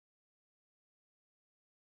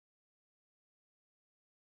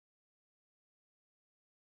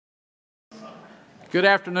Good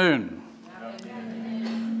afternoon.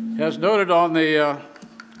 As noted on the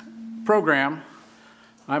program,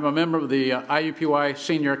 I'm a member of the IUPUI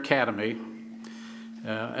Senior Academy.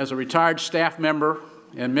 As a retired staff member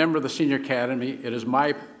and member of the Senior Academy, it is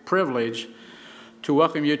my privilege to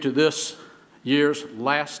welcome you to this year's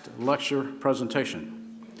last lecture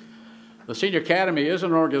presentation. The Senior Academy is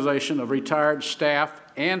an organization of retired staff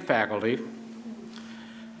and faculty,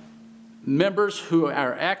 members who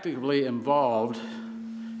are actively involved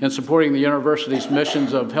in supporting the university's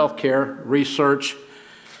missions of healthcare, research,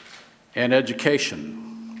 and education.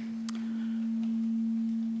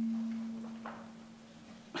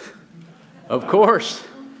 Of course,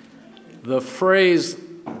 the phrase,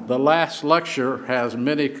 the last lecture, has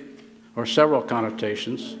many or several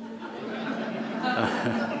connotations.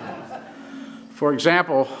 For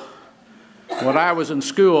example, when I was in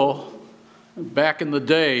school, back in the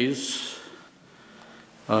days,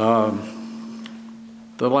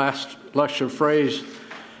 the last lecture phrase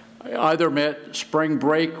either meant spring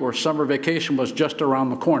break or summer vacation was just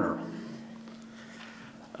around the corner.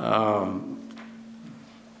 And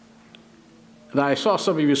I saw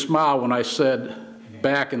some of you smile when I said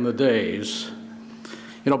back in the days.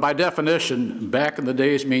 You know, by definition, back in the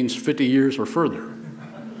days means 50 years or further.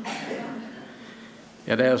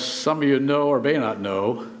 And as some of you know or may not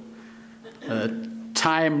know,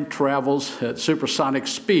 time travels at supersonic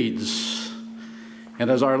speeds. And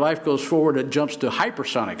as our life goes forward, it jumps to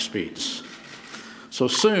hypersonic speeds. So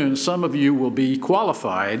soon, some of you will be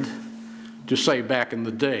qualified to say back in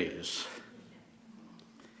the days.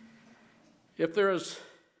 If there is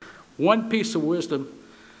one piece of wisdom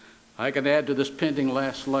I can add to this pending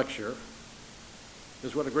last lecture,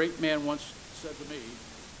 is what a great man once said to me,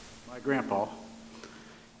 my grandpa.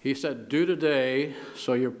 He said, do today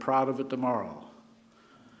so you're proud of it tomorrow.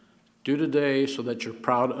 Do today so that you're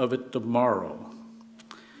proud of it tomorrow.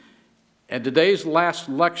 And today's last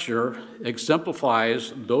lecture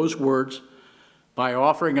exemplifies those words by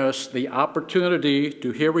offering us the opportunity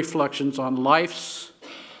to hear reflections on life's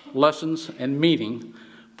lessons and meaning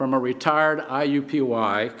from a retired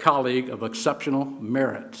IUPUI colleague of exceptional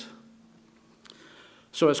merit.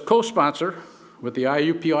 So as co-sponsor with the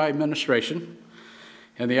IUPUI administration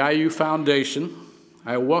and the IU Foundation,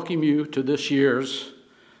 I welcome you to this year's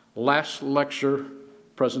last lecture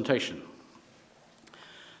presentation.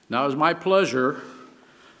 Now, it's my pleasure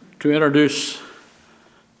to introduce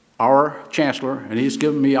our Chancellor, and he's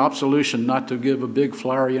given me absolution not to give a big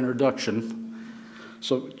flowery introduction.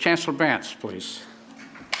 So, Chancellor Bantz, please.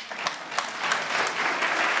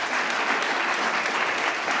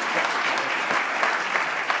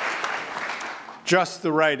 Just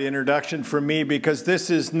the right introduction for me, because this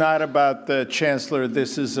is not about the Chancellor,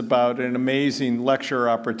 this is about an amazing lecture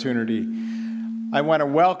opportunity. I want to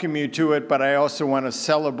welcome you to it, but I also want to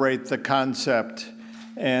celebrate the concept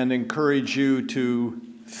and encourage you to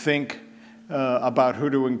think about who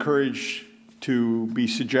to encourage to be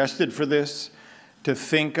suggested for this, to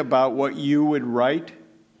think about what you would write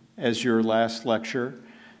as your last lecture,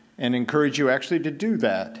 and encourage you actually to do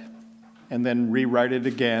that, and then rewrite it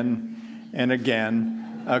again and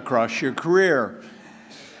again across your career.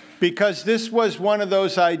 Because this was one of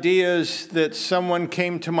those ideas that someone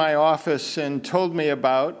came to my office and told me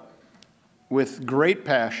about with great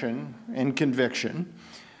passion and conviction,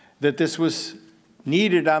 that this was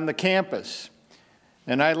needed on the campus.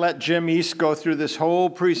 And I let Jim East go through this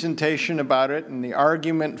whole presentation about it and the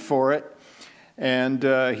argument for it. And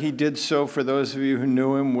he did so, for those of you who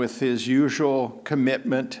knew him, with his usual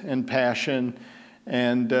commitment and passion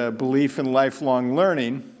and belief in lifelong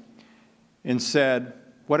learning, and said,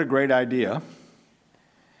 what a great idea.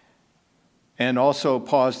 And also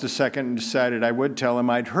paused a second and decided I would tell him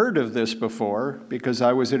I'd heard of this before because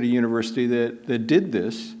I was at a university that did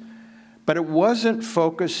this. But it wasn't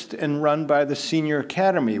focused and run by the Senior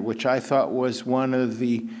Academy, which I thought was one of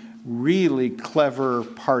the really clever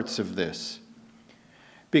parts of this.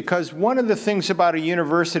 Because one of the things about a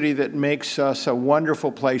university that makes us a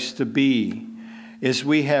wonderful place to be is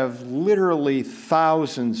we have literally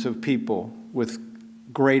thousands of people with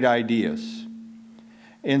great ideas.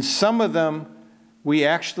 And some of them we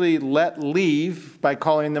actually let leave by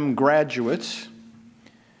calling them graduates.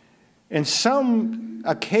 And some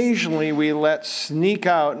occasionally we let sneak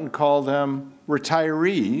out and call them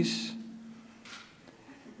retirees.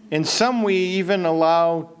 And some we even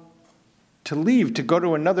allow to leave to go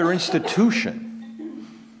to another institution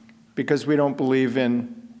because we don't believe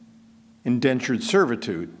in indentured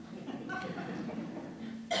servitude.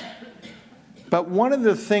 But one of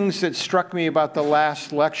the things that struck me about the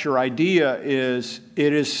last lecture idea is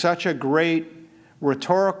it is such a great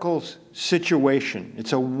rhetorical situation.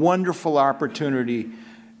 It's a wonderful opportunity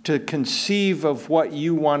to conceive of what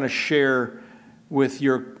you want to share with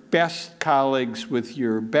your best colleagues, with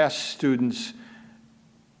your best students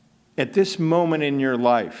at this moment in your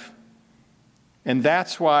life. And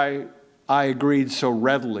that's why I agreed so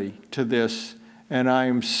readily to this, and I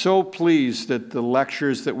am so pleased that the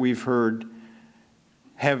lectures that we've heard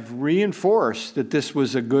have reinforced that this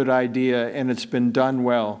was a good idea and it's been done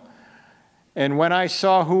well. And when I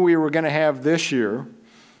saw who we were going to have this year,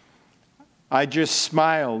 I just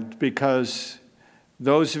smiled, because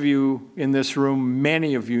those of you in this room,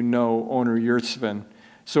 many of you know Onur Yurtseven,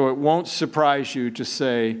 so it won't surprise you to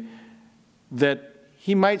say that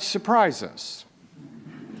he might surprise us.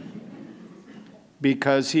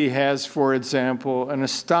 Because he has, for example, an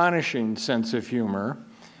astonishing sense of humor.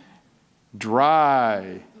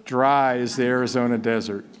 Dry as the Arizona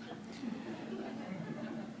desert.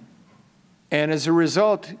 And as a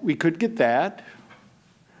result, we could get that,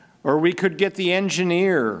 or we could get the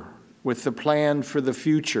engineer with the plan for the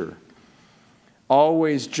future,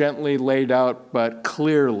 always gently laid out, but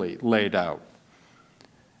clearly laid out.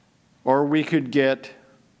 Or we could get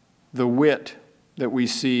the wit that we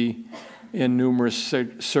see in numerous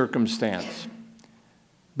circumstances.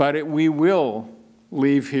 But we will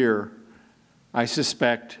leave here, I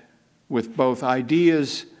suspect, with both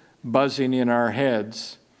ideas buzzing in our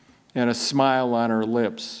heads and a smile on our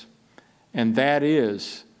lips. And that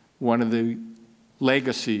is one of the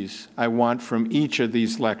legacies I want from each of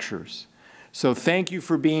these lectures. So thank you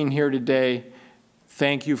for being here today.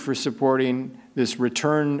 Thank you for supporting this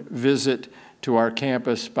return visit to our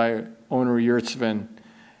campus by Onur Yurtseven.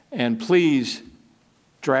 And please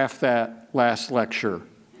draft that last lecture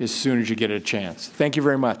as soon as you get a chance. Thank you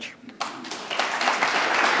very much.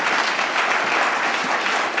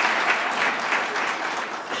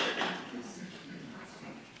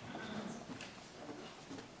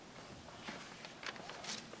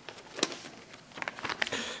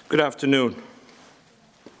 Good afternoon.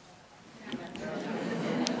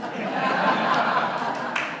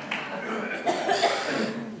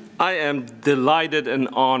 I am delighted and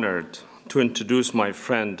honored to introduce my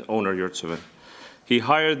friend, Onur Yurtseven. He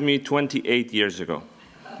hired me 28 years ago.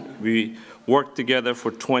 We worked together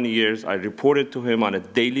for 20 years. I reported to him on a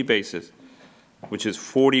daily basis, which is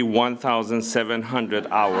 41,700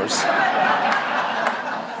 hours.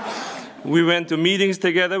 We went to meetings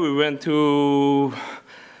together. We went to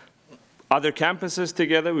other campuses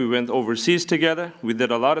together. We went overseas together. We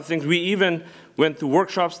did a lot of things. We even went to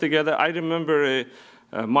workshops together. I remember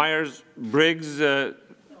Myers-Briggs,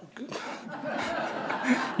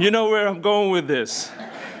 you know where I'm going with this.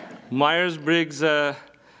 Myers-Briggs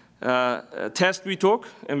test we took,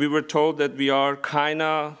 and we were told that we are kind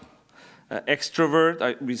of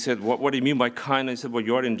extrovert. We said, what do you mean by kind? I said, well,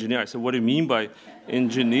 you're an engineer. I said, what do you mean by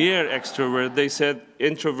engineer, extrovert? They said,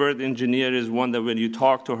 introvert engineer is one that when you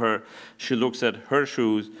talk to her, she looks at her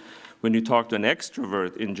shoes. When you talk to an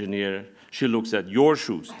extrovert engineer, she looks at your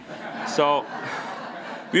shoes. So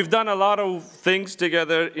we've done a lot of things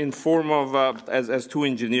together in form of, as two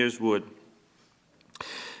engineers would.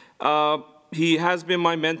 He has been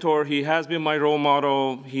my mentor. He has been my role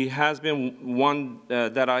model. He has been one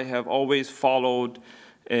that I have always followed,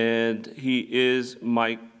 and he is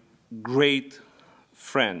my great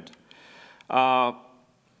friend.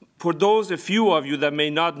 For those, a few of you that may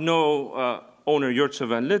not know Onur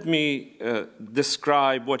Yurtseven, let me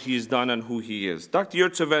describe what he's done and who he is. Dr.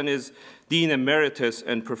 Yurtseven is Dean Emeritus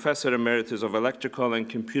and Professor Emeritus of Electrical and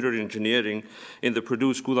Computer Engineering in the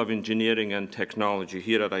Purdue School of Engineering and Technology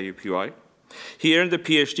here at IUPUI. He earned a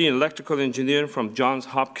PhD in electrical engineering from Johns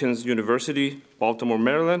Hopkins University, Baltimore,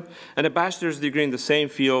 Maryland, and a bachelor's degree in the same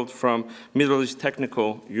field from Middle East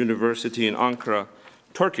Technical University in Ankara,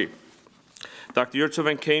 Turkey. Dr.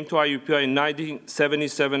 Yurtseven came to IUPUI in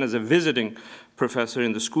 1977 as a visiting professor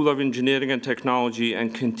in the School of Engineering and Technology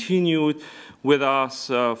and continued with us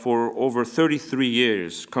for over 33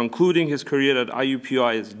 years, concluding his career at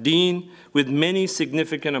IUPUI as dean with many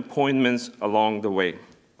significant appointments along the way.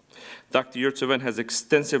 Dr. Yurtseven has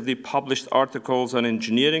extensively published articles on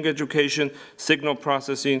engineering education, signal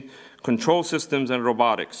processing, control systems, and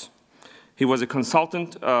robotics. He was a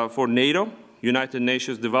consultant for NATO, United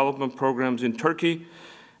Nations Development Programs in Turkey,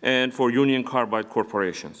 and for Union Carbide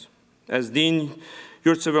Corporations. As Dean,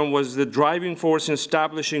 Yurtseven was the driving force in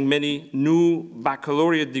establishing many new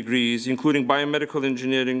baccalaureate degrees, including biomedical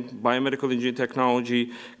engineering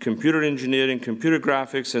technology, computer engineering, computer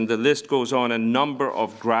graphics, and the list goes on, a number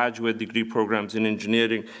of graduate degree programs in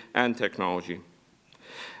engineering and technology.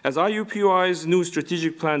 As IUPUI's new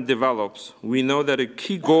strategic plan develops, we know that a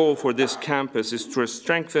key goal for this campus is to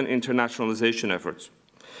strengthen internationalization efforts.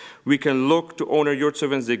 We can look to Owner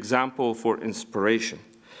Yurtseven's example for inspiration.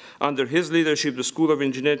 Under his leadership, the School of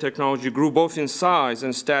Engineering Technology grew both in size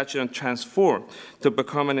and stature and transformed to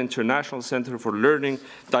become an international center for learning,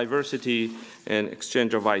 diversity, and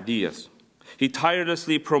exchange of ideas. He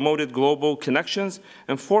tirelessly promoted global connections,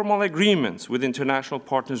 and formal agreements with international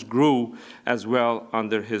partners grew as well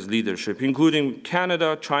under his leadership, including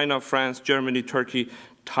Canada, China, France, Germany, Turkey,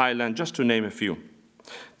 Thailand, just to name a few.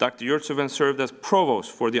 Dr. Yurtseven served as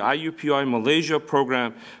provost for the IUPUI Malaysia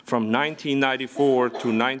program from 1994 to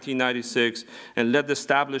 1996 and led the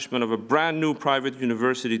establishment of a brand new private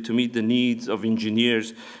university to meet the needs of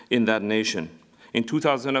engineers in that nation. In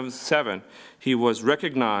 2007, he was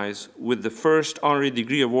recognized with the first honorary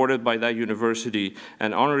degree awarded by that university,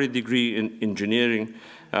 an honorary degree in engineering,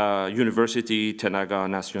 University Tenaga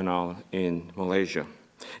Nasional in Malaysia.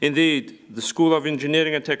 Indeed, the School of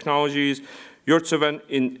Engineering and Technology's Yurtseven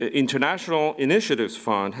International Initiatives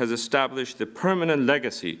Fund has established a permanent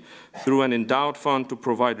legacy through an endowed fund to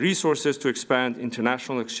provide resources to expand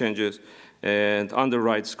international exchanges and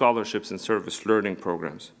underwrite scholarships and service learning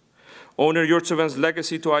programs. Owner Yurtseven's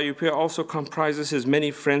legacy to IUPUI also comprises his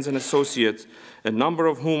many friends and associates, a number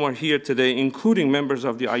of whom are here today, including members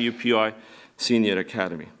of the IUPUI Senior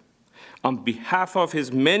Academy. On behalf of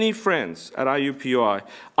his many friends at IUPUI,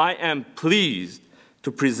 I am pleased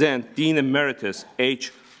to present Dean Emeritus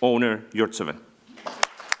H. Owner Yurtseven.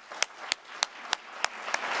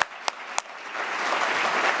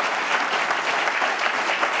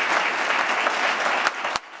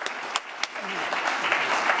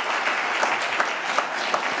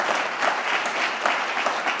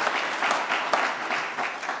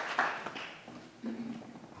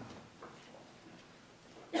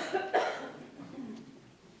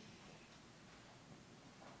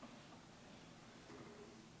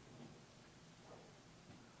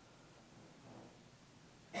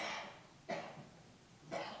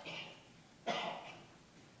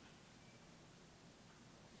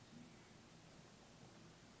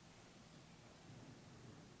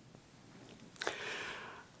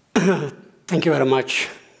 Thank you very much.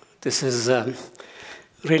 This is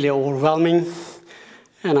really overwhelming,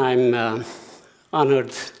 and I'm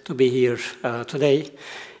honored to be here today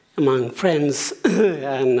among friends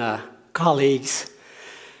and colleagues.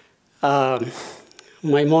 My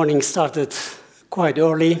morning started quite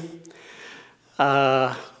early.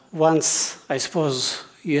 Once, I suppose,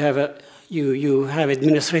 you have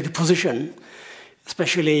administrative position,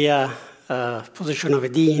 especially position of a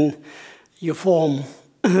dean, you form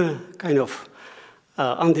kind of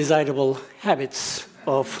undesirable habits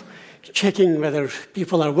of checking whether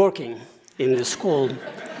people are working in the school.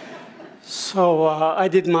 So I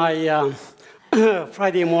did my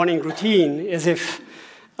Friday morning routine as if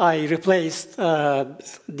I replaced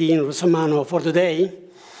Dean Russomanno for the day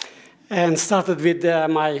and started with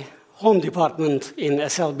my home department in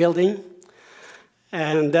SL building,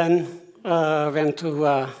 and then went to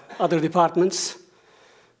other departments.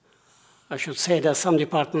 I should say that some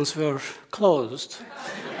departments were closed.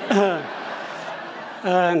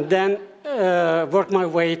 And then worked my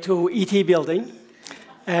way to ET building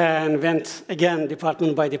and went again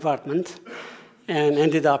department by department and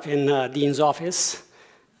ended up in Dean's office.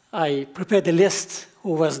 I prepared a list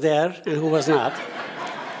who was there and who was not.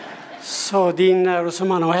 So Dean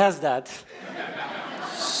Russomanno has that.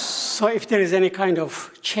 So if there is any kind of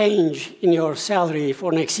change in your salary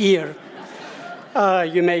for next year,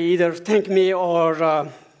 you may either thank me or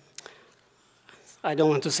I don't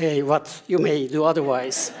want to say what you may do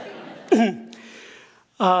otherwise.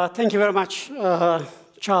 Thank you very much,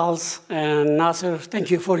 Charles and Nasser.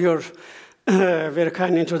 Thank you for your very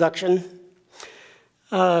kind introduction.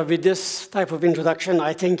 With this type of introduction,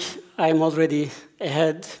 I think I'm already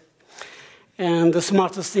ahead. And the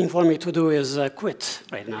smartest thing for me to do is quit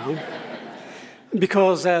right now.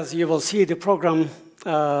 Because as you will see, the program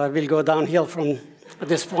will go downhill from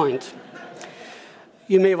this point.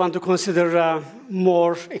 You may want to consider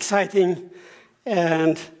more exciting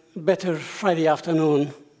and better Friday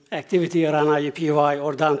afternoon activity around IUPUI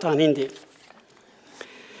or downtown Indy.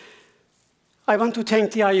 I want to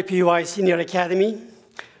thank the IUPUI Senior Academy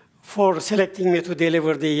for selecting me to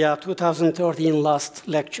deliver the 2013 last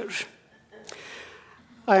lecture.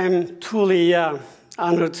 I am truly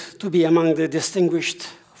honored to be among the distinguished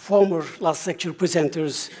former last lecture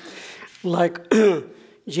presenters like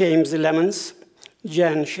James Lemons,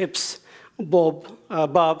 Jan Ships, Bob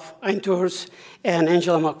Eintors, and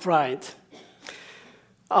Angela McBride.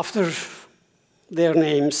 After their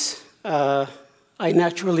names, I I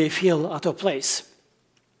naturally feel out of place.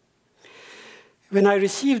 When I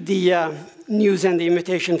received the news and the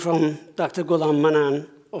invitation from Dr. Ghulam Mannan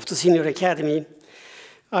of the Senior Academy,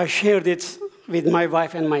 I shared it with my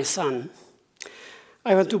wife and my son.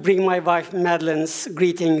 I want to bring my wife Madeline's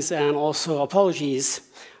greetings and also apologies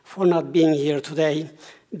for not being here today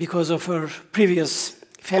because of her previous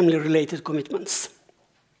family-related commitments.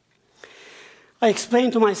 I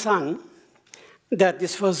explained to my son that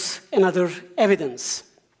this was another evidence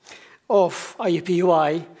of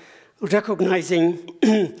IUPUI recognizing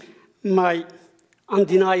my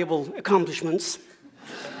undeniable accomplishments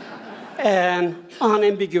and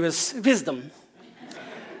unambiguous wisdom.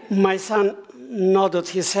 My son nodded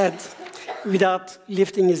his head without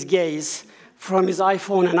lifting his gaze from his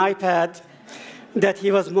iPhone and iPad that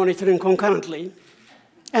he was monitoring concurrently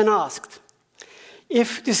and asked,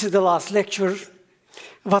 "If this is the last lecture,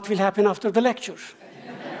 what will happen after the lecture?"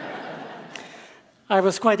 I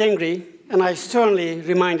was quite angry, and I sternly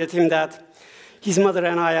reminded him that his mother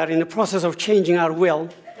and I are in the process of changing our will,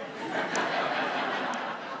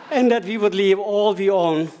 and that we would leave all we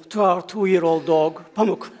own to our 2-year-old dog,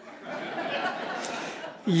 Pamuk.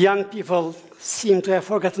 Young people seem to have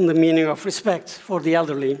forgotten the meaning of respect for the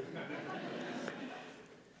elderly.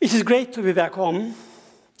 It is great to be back home.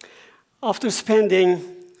 After spending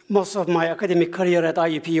most of my academic career at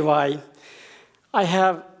IUPUI, I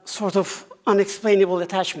have sort of unexplainable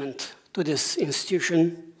attachment to this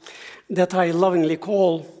institution that I lovingly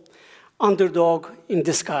call underdog in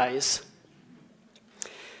disguise.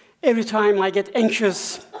 Every time I get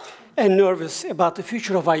anxious and nervous about the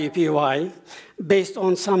future of IUPUI based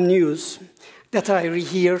on some news that I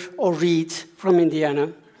hear or read from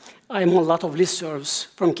Indiana, I'm on a lot of listservs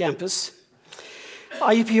from campus.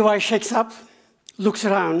 IUPUI shakes up, looks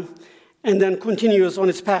around, and then continues on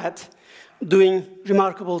its path, doing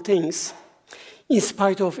remarkable things in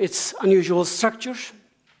spite of its unusual structure,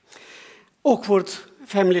 awkward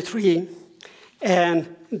family tree,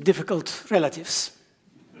 and difficult relatives.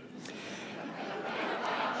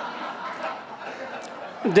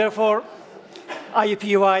 Therefore,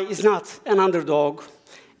 IUPUI is not an underdog,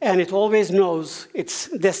 and it always knows its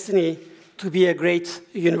destiny to be a great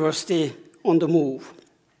university on the move.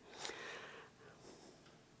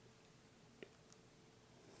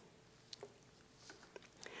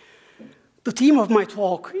 The theme of my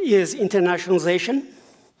talk is internationalization.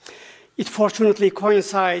 It fortunately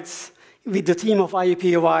coincides with the theme of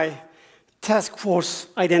IUPUI task force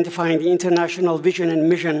identifying the international vision and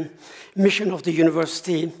mission of the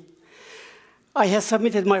university. I have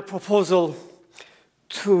submitted my proposal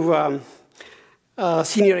to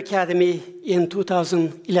Senior Academy in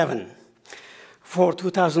 2011 for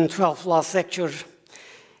 2012 last lecture,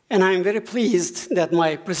 and I'm very pleased that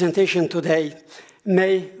my presentation today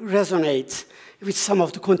may resonate with some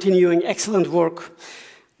of the continuing excellent work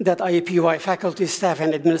that IUPUI faculty, staff,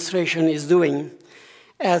 and administration is doing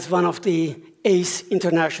as one of the ACE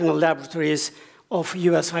international laboratories of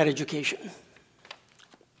US higher education.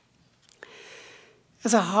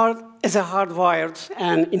 As a hardwired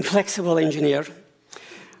and inflexible engineer,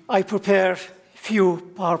 I prepare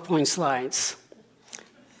few PowerPoint slides,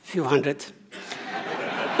 few hundred.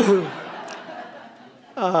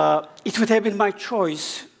 It would have been my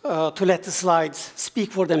choice to let the slides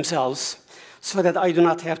speak for themselves so that I do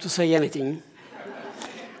not have to say anything.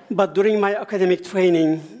 But during my academic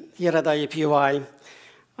training here at IUPUI,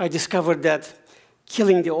 I discovered that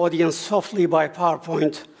killing the audience softly by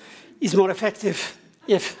PowerPoint is more effective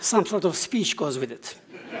if some sort of speech goes with it.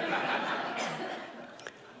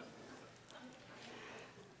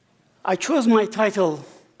 I chose my title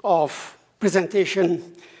of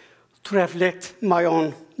presentation to reflect my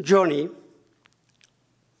own journey.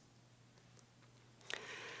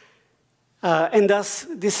 And thus,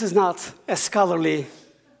 this is not a scholarly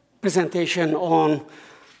presentation on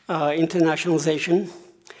internationalization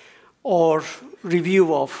or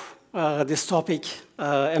review of this topic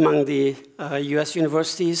among the US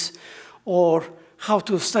universities or how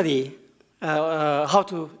to study, how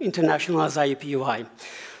to internationalize IUPUI.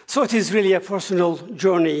 So it is really a personal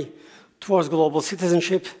journey towards global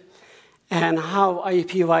citizenship and how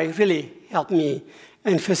IUPUI really helped me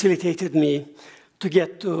and facilitated me to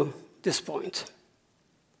get to this point.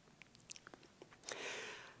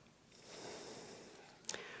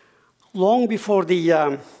 Long before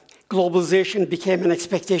the globalization became an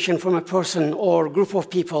expectation from a person or group of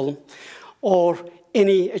people or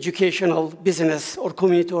any educational, business, or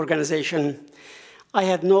community organization, I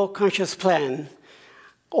had no conscious plan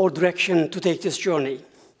or direction to take this journey.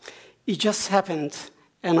 It just happened,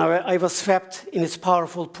 and I was swept in its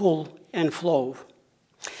powerful pull and flow.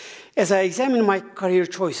 As I examined my career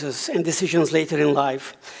choices and decisions later in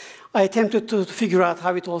life, I attempted to figure out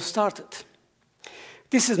how it all started.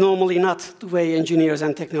 This is normally not the way engineers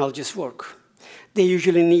and technologists work. They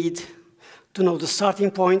usually need to know the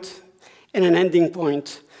starting point and an ending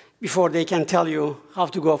point before they can tell you how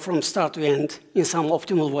to go from start to end in some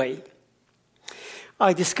optimal way.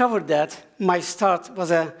 I discovered that my start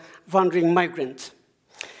was a wandering migrant,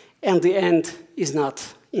 and the end is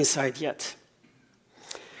not in sight yet.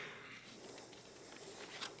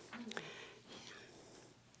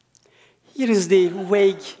 Here is the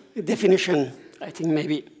vague definition, I think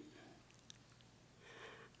maybe,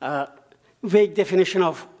 vague definition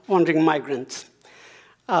of wandering migrant.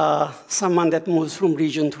 Someone that moves from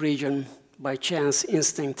region to region by chance,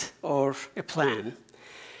 instinct, or a plan.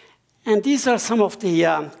 And these are some of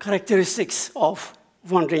the characteristics of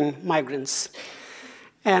wandering migrants.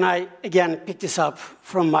 And I, again, picked this up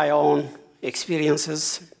from my own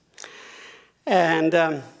experiences.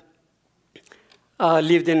 And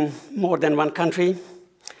lived in more than one country,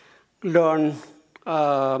 learned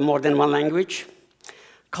more than one language.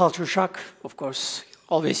 Culture shock, of course,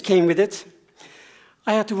 always came with it.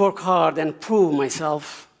 I had to work hard and prove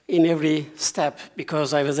myself in every step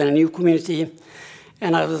because I was in a new community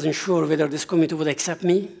and I wasn't sure whether this community would accept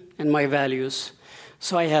me and my values.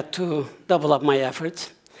 So I had to double up my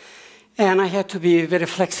effort. And I had to be very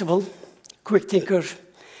flexible, quick thinker,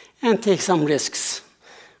 and take some risks.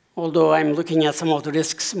 Although I'm looking at some of the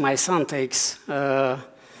risks my son takes, I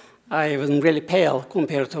wasn't really pale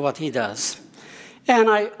compared to what he does. And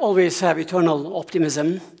I always have eternal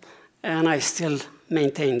optimism, and I still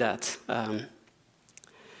maintain that.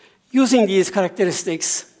 Using these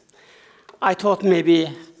characteristics, I thought maybe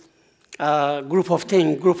a group of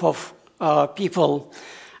people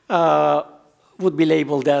would be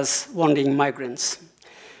labeled as wandering migrants.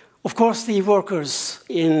 Of course, the workers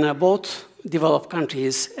in both developed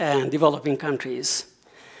countries and developing countries,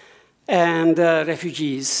 and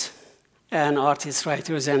refugees, and artists,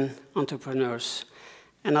 writers, and entrepreneurs.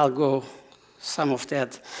 And I'll go some of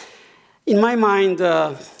that. In my mind,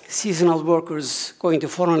 seasonal workers going to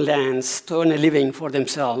foreign lands to earn a living for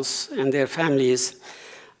themselves and their families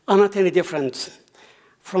are not any different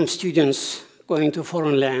from students going to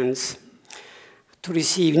foreign lands to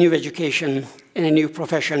receive new education and a new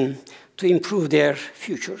profession to improve their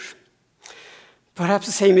future. Perhaps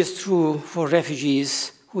the same is true for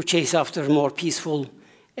refugees who chase after more peaceful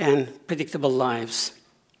and predictable lives.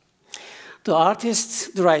 The artists,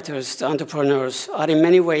 the writers, the entrepreneurs are in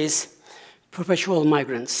many ways perpetual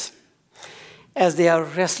migrants, as they are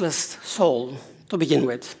restless soul to begin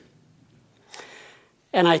with.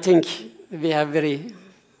 And I think we have very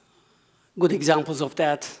good examples of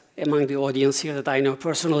that among the audience here that I know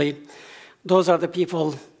personally. Those are the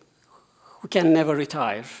people who can never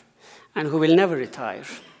retire and who will never retire.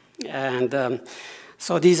 And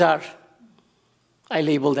so these are, I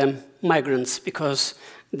label them migrants because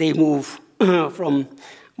they move from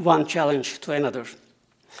one challenge to another.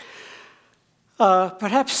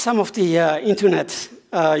 Perhaps some of the internet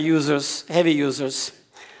users, heavy users,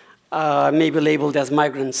 may be labeled as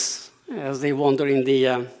migrants as they wander in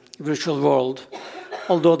the virtual world,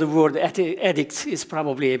 although the word addict is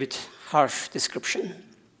probably a bit harsh description.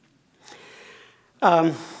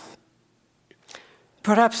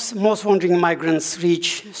 Perhaps most wandering migrants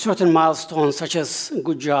reach certain milestones such as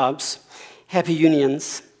good jobs, happy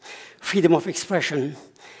unions, freedom of expression,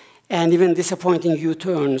 and even disappointing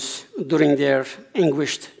U-turns during their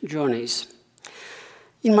anguished journeys.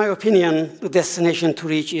 In my opinion, the destination to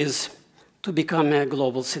reach is to become a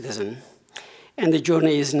global citizen, and the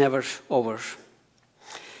journey is never over.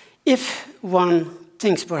 If one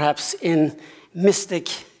thinks perhaps in mystic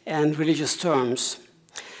and religious terms,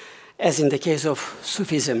 as in the case of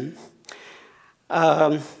Sufism,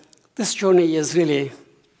 this journey is really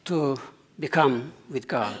to become with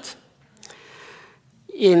God.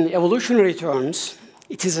 In evolutionary terms,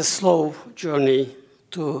 it is a slow journey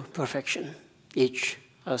to perfection. Each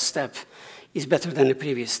step is better than the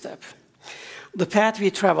previous step. The path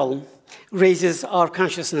we travel raises our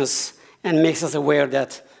consciousness and makes us aware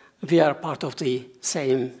that we are part of the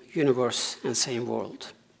same universe and same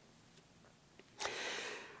world.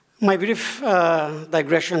 My brief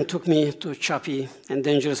digression took me to choppy and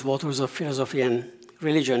dangerous waters of philosophy and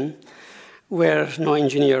religion, where no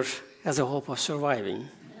engineer has a hope of surviving.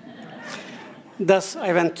 Thus,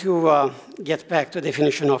 I went to get back to the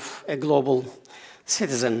definition of a global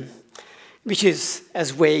citizen, which is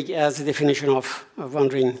as vague as the definition of a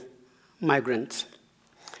wandering migrant.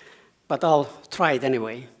 But I'll try it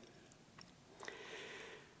anyway.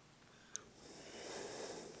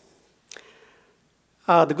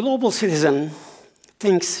 The global citizen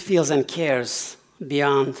thinks, feels, and cares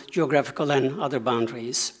beyond geographical and other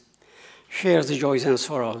boundaries, shares the joys and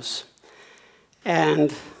sorrows,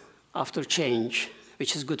 and after change,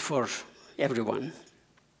 which is good for everyone.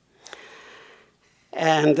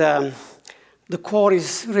 And the core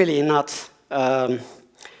is really not to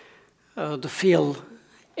feel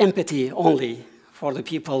empathy only for the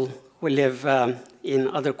people who live in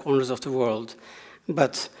other corners of the world,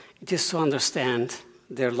 but it is to understand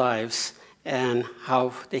their lives and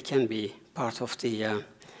how they can be part of the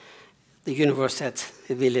universe that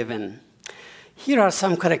we live in. Here are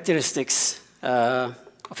some characteristics of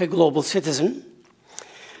a global citizen.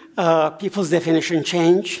 People's definition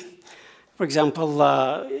change. For example,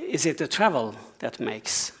 is it the travel that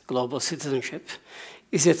makes global citizenship?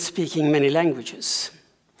 Is it speaking many languages?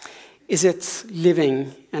 Is it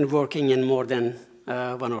living and working in more than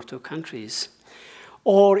 1 or 2 countries?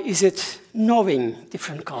 Or is it knowing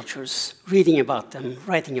different cultures, reading about them,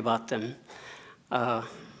 writing about them, a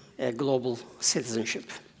global citizenship?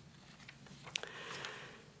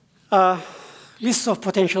 List of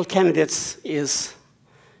potential candidates is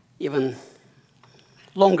even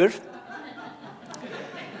longer.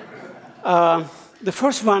 The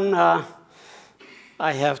first one,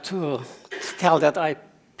 I have to tell that I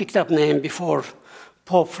picked up name before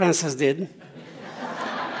Pope Francis did.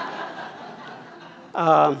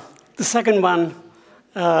 The second one,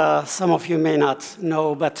 some of you may not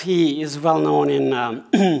know, but he is well known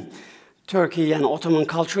in Turkey and Ottoman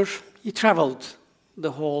culture. He traveled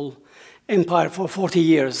the whole empire for 40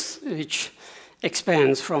 years, which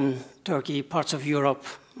expands from Turkey, parts of Europe,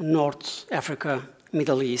 North Africa,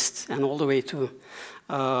 Middle East, and all the way to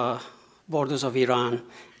borders of Iran.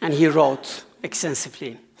 And he wrote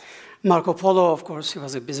extensively. Marco Polo, of course, he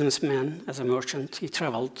was a businessman, as a merchant. He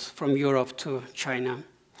traveled from Europe to China.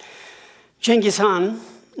 Genghis Khan,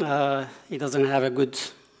 he doesn't have a good,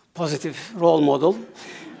 positive role model,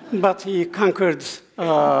 but he conquered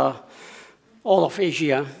all of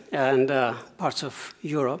Asia and parts of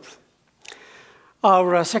Europe.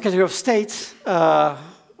 Our Secretary of State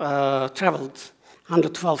traveled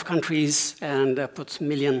 112 countries and put 1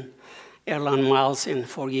 million airline miles in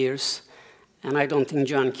 4 years. And I don't think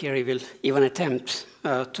John Kerry will even attempt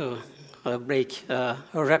to break her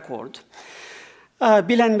record.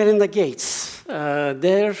 Bill and Melinda Gates,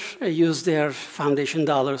 they used their foundation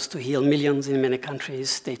dollars to heal millions in many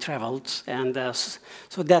countries. They traveled, and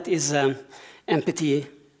so that is empathy,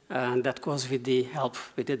 and that goes with the help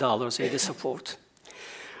with the dollars and the support.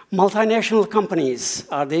 Multinational companies,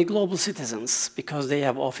 are they global citizens? Because they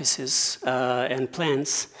have offices and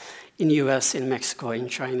plants in the US, in Mexico, in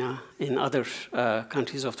China, in other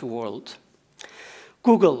countries of the world.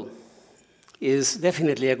 Google is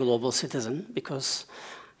definitely a global citizen because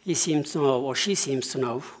he seems to know, or she seems to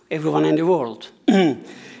know, everyone in the world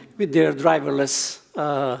with their driverless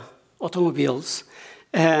automobiles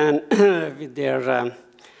and with their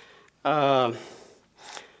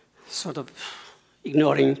sort of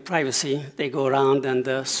ignoring privacy. They go around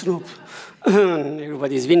and snoop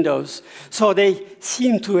everybody's windows. So they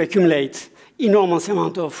seem to accumulate enormous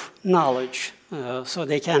amount of knowledge, so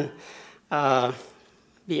they can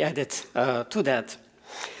be added to that.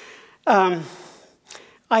 I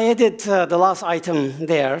added the last item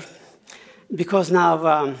there because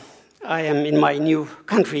now I am in my new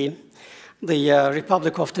country, the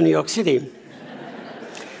Republic of New York City,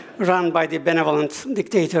 run by the benevolent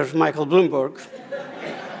dictator Michael Bloomberg.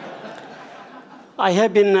 I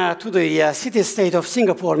have been to the city-state of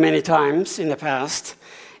Singapore many times in the past,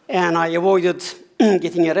 and I avoided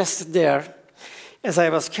getting arrested there as I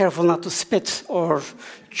was careful not to spit or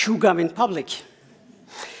chew gum in public.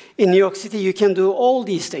 In New York City, you can do all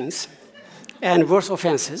these things and worse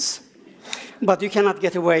offenses, but you cannot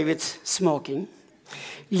get away with smoking,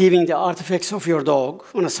 leaving the artifacts of your dog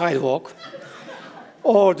on a sidewalk,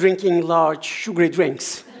 or drinking large sugary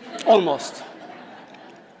drinks, almost.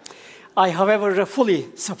 I, however, fully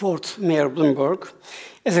support Mayor Bloomberg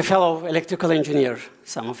as a fellow electrical engineer,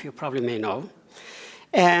 some of you probably may know,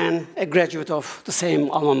 and a graduate of the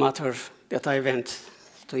same alma mater that I went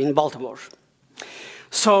to in Baltimore.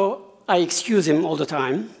 So I excuse him all the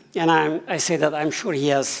time, and I say that I'm sure he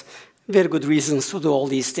has very good reasons to do all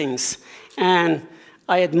these things, and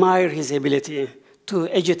I admire his ability to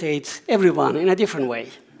agitate everyone in a different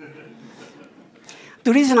way.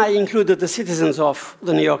 The reason I included the citizens of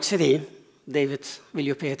the New York City, David, will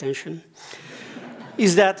you pay attention,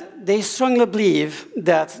 is that they strongly believe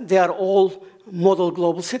that they are all model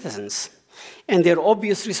global citizens. And their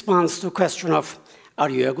obvious response to the question of, are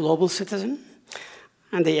you a global citizen?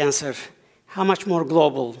 And they answer, how much more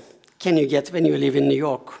global can you get when you live in New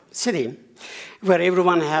York City, where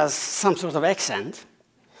everyone has some sort of accent.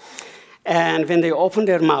 And when they open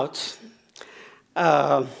their mouth,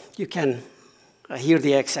 you can hear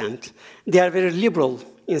the accent. They are very liberal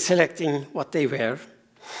in selecting what they wear.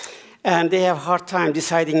 And they have a hard time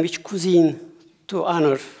deciding which cuisine to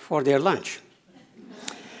honor for their lunch.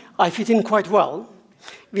 I fit in quite well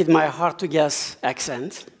with my hard-to-guess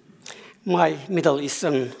accent, my Middle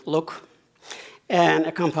Eastern look, and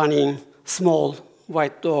accompanying small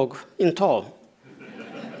white dog in tow.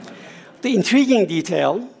 The intriguing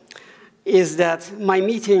detail is that my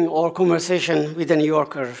meeting or conversation with a New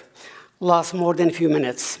Yorker lasts more than a few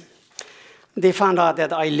minutes. They found out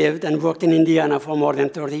that I lived and worked in Indiana for more than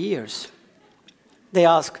 30 years. They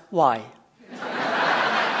ask, why?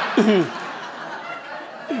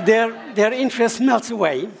 Their interest melts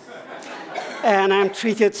away, and I'm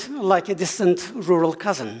treated like a distant rural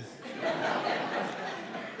cousin.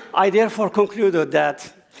 I therefore concluded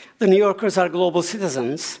that the New Yorkers are global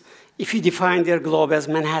citizens if you define their globe as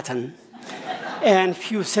Manhattan and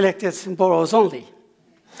few selected boroughs only.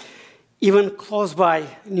 Even close by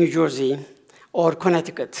New Jersey or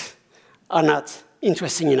Connecticut are not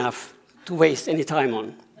interesting enough to waste any time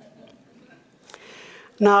on.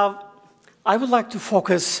 Now, I would like to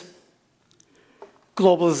focus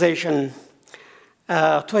globalization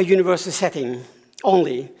to a university setting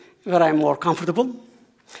only, where I'm more comfortable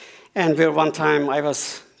and where one time I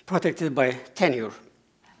was protected by tenure.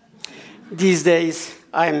 These days,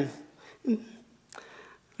 I'm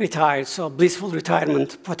retired, so blissful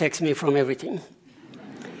retirement protects me from everything.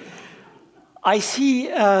 I see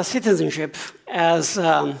citizenship as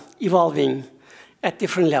evolving at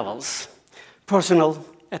different levels: personal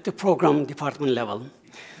at the program department level,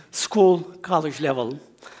 school, college level,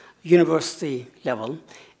 university level,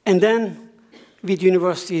 and then with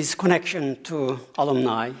university's connection to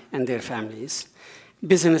alumni and their families,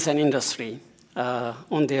 business and industry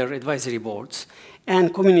on their advisory boards,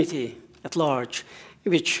 and community at large,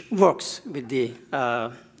 which works with the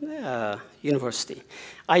university.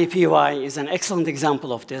 IUPUI is an excellent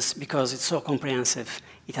example of this because it's so comprehensive.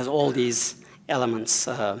 It has all these elements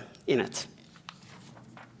in it.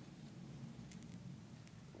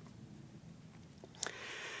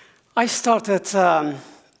 I started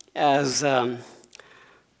as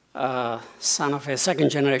son of a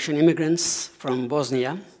second-generation immigrants from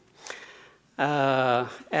Bosnia,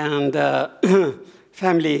 and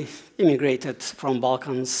family immigrated from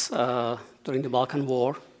Balkans during the Balkan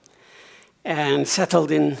War and settled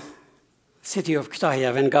in city of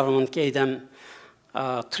Kütahya when government gave them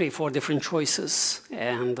 3-4 different choices.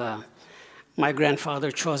 And my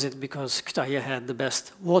grandfather chose it because Kütahya had the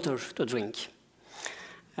best water to drink.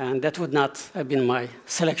 And that would not have been my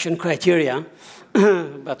selection criteria,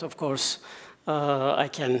 but of course, I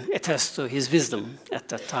can attest to his wisdom at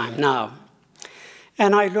that time now.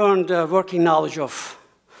 And I learned working knowledge of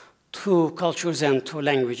 2 cultures and 2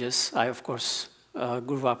 languages. I, of course,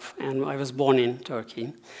 grew up and I was born in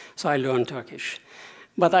Turkey, so I learned Turkish.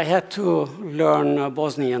 But I had to learn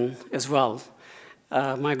Bosnian as well.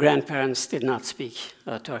 My grandparents did not speak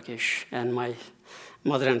Turkish, and my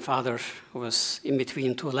mother and father was in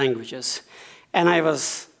between 2 languages. And I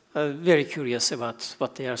was very curious about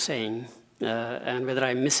what they are saying and whether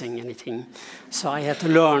I'm missing anything. So I had to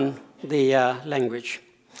learn the language.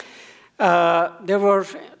 There were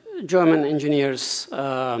German engineers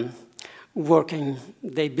working.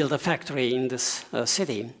 They built a factory in this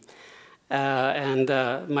city. And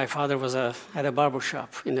my father had a barber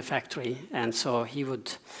shop in the factory, and so he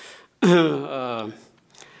would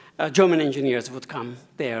German engineers would come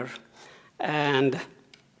there, and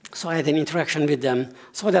so I had an interaction with them.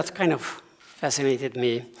 So that kind of fascinated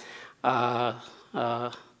me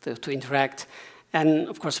to interact. And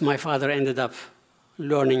of course, my father ended up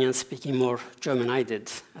learning and speaking more German than I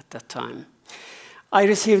did at that time. I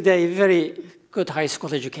received a very good high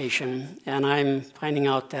school education, and I'm finding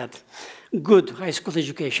out that good high school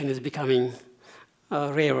education is becoming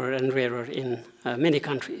rarer and rarer in many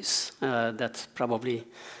countries. That probably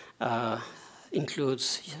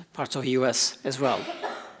includes parts of the US as well.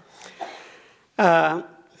 But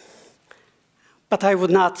I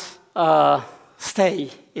would not stay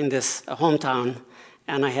in this hometown,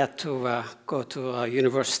 and I had to go to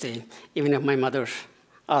university, even if my mother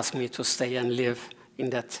asked me to stay and live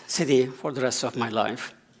in that city for the rest of my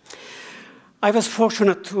life. I was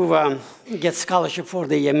fortunate to get scholarship for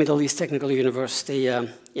the Middle East Technical University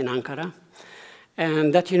in Ankara.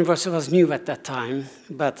 And that university was new at that time,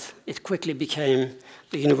 but it quickly became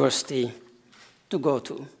the university to go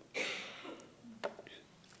to.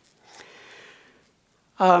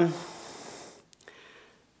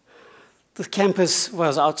 The campus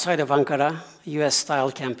was outside of Ankara,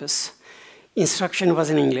 US-style campus. Instruction was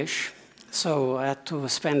in English, so I had to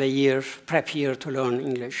spend a year, prep year, to learn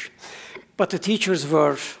English. But the teachers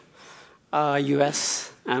were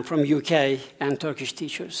US and from UK and Turkish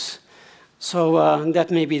teachers. So that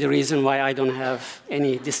may be the reason why I don't have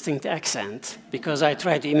any distinct accent, because I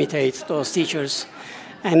try to imitate those teachers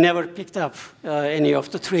and never picked up any of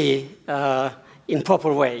the three in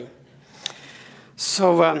proper way.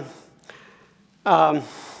 So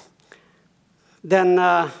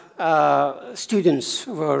then students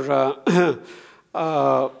were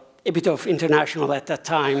a bit of international at that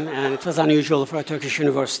time, and it was unusual for a Turkish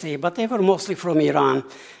university, but they were mostly from Iran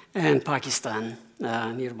and Pakistan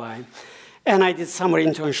nearby. And I did summer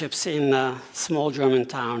internships in a small German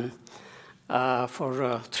town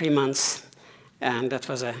for 3 months, and that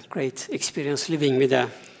was a great experience living with a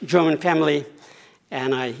German family,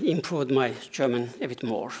 and I improved my German a bit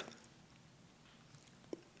more.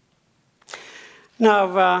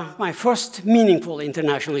 Now, my first meaningful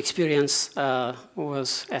international experience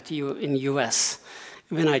was in the US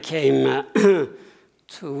when I came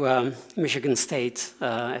to Michigan State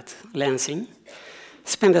at Lansing.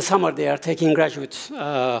 Spent the summer there taking graduate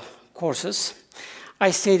courses.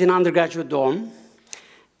 I stayed in undergraduate dorm,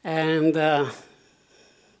 and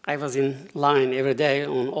I was in line every day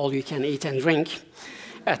on all you can eat and drink.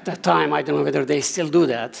 At that time, I don't know whether they still do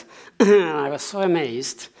that. I was so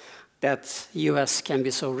amazed that US can be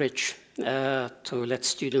so rich to let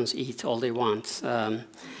students eat all they want.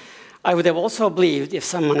 I would have also believed if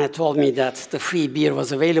someone had told me that the free beer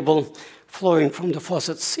was available flowing from the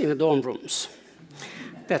faucets in the dorm rooms.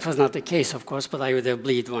 That was not the case, of course, but I would have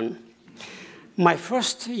believed one. My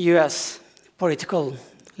first US political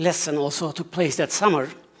lesson also took place that summer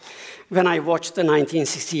when I watched the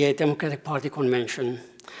 1968 Democratic Party convention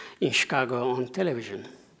in Chicago on television.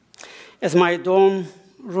 As my dorm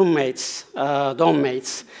mates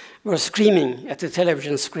were screaming at the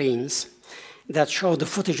television screens that showed the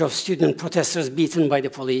footage of student protesters beaten by the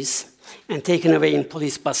police and taken away in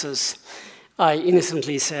police buses, I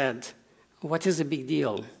innocently said, "What is the big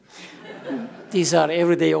deal? These are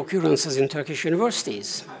everyday occurrences in Turkish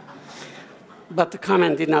universities." But the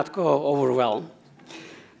comment did not go over well.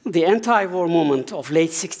 The anti-war movement of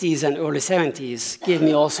late 60s and early 70s gave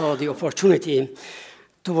me also the opportunity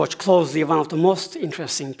to watch closely one of the most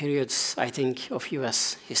interesting periods, I think, of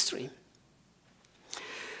US history.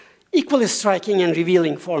 Equally striking and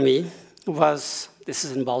revealing for me was, this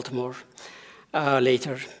is in Baltimore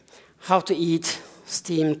later, how to eat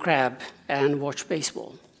steamed crab and watch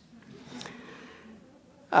baseball.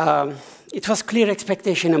 It was clear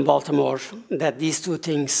expectation in Baltimore that these two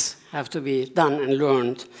things have to be done and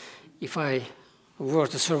learned if I were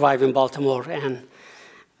to survive in Baltimore and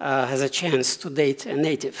has a chance to date a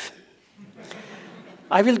native.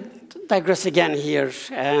 I will digress again here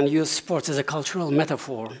and use sports as a cultural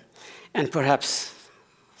metaphor and perhaps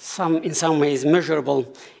in some ways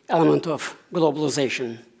measurable element of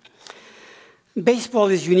globalization. Baseball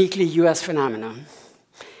is uniquely US phenomenon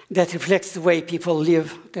that reflects the way people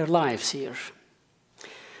live their lives here.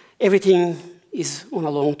 Everything is on a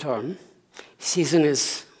long term. Season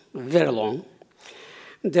is very long.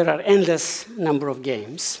 There are endless number of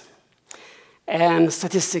games, and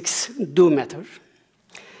statistics do matter,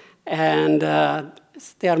 and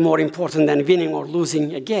they are more important than winning or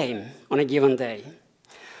losing a game on a given day.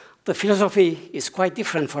 The philosophy is quite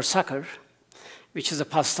different for soccer, which is a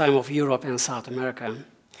pastime of Europe and South America,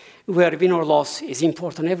 where win or loss is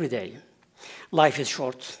important every day. Life is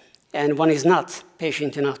short, and one is not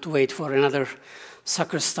patient enough to wait for another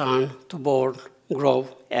soccer star to born, grow,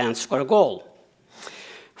 and score a goal.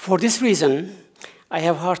 For this reason, I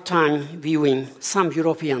have a hard time viewing some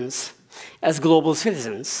Europeans as global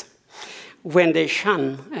citizens when they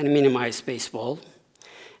shun and minimize baseball,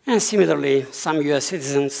 and similarly, some US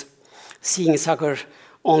citizens seeing soccer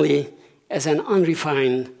only as an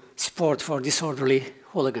unrefined sport for disorderly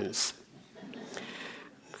hooligans.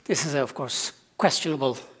 This is, of course,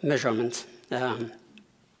 questionable measurement.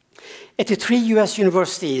 At the 3 US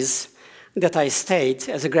universities that I stayed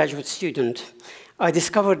as a graduate student, I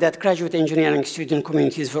discovered that graduate engineering student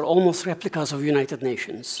communities were almost replicas of United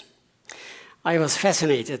Nations. I was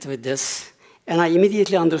fascinated with this, and I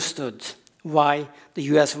immediately understood why the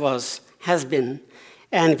US has been,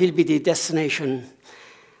 and will be the destination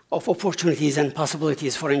of opportunities and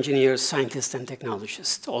possibilities for engineers, scientists, and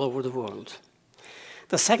technologists all over the world.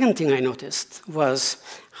 The second thing I noticed was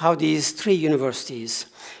how these 3 universities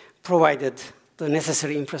provided the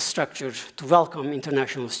necessary infrastructure to welcome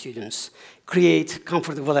international students, create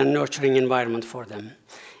comfortable and nurturing environment for them,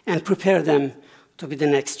 and prepare them to be the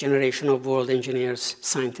next generation of world engineers,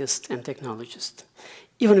 scientists, and technologists.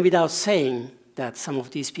 Even without saying that some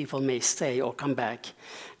of these people may stay or come back,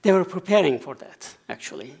 they were preparing for that,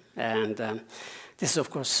 actually. And this is,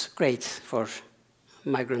 of course, great for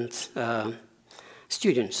migrant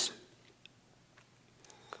students.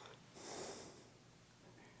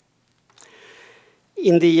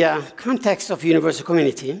 In the context of university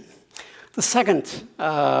community, the second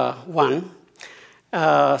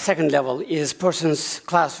second level is person's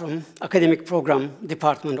classroom, academic program,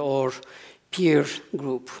 department, or peer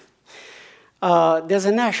group. There's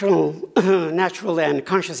a natural and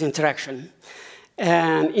conscious interaction,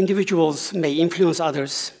 and individuals may influence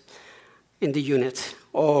others in the unit,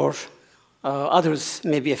 or others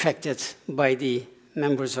may be affected by the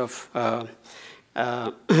members of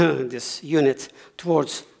this unit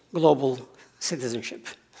towards global citizenship.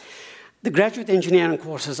 The graduate engineering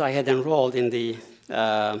courses I had enrolled in the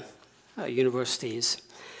universities,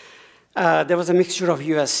 there was a mixture of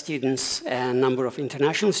US students and a number of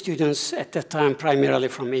international students, at that time primarily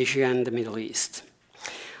from Asia and the Middle East.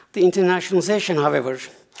 The internationalization, however,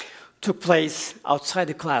 took place outside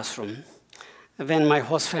the classroom when my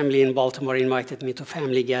host family in Baltimore invited me to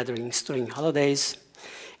family gatherings during holidays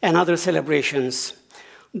and other celebrations,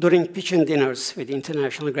 during pitch-in dinners with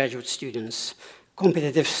international graduate students,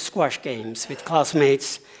 competitive squash games with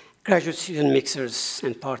classmates, graduate student mixers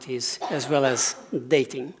and parties, as well as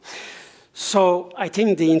dating. So I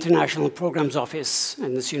think the International Programs Office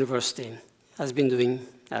in this university has been doing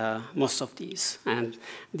most of these, and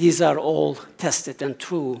these are all tested and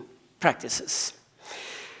true practices.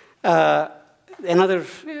 Another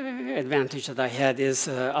advantage that I had is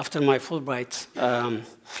after my Fulbright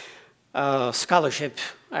scholarship,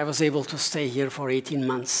 I was able to stay here for 18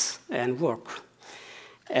 months and work.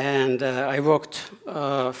 And I worked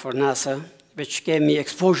for NASA, which gave me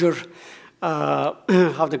exposure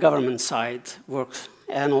how the government side works,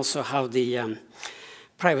 and also how the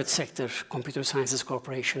private sector computer sciences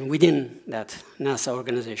corporation within that NASA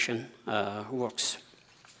organization works.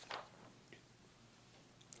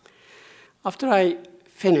 After I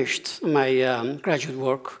finished my graduate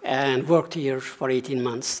work and worked here for 18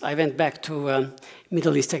 months, I went back to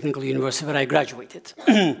Middle East Technical University where I graduated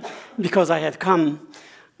because I had come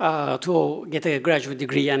to get a graduate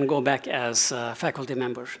degree and go back as a faculty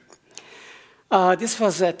member. This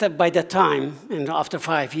was by that time, and after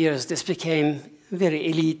 5 years, this became a very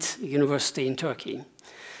elite university in Turkey,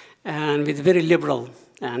 and with very liberal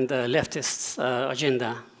and leftist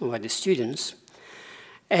agenda by the students.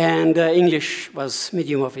 And English was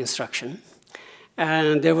medium of instruction.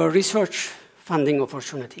 And there were research funding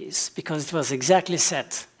opportunities because it was exactly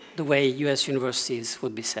set the way US universities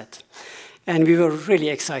would be set. And we were really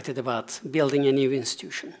excited about building a new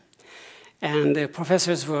institution. And the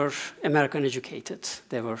professors were American educated.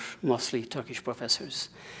 They were mostly Turkish professors.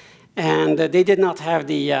 And they did not have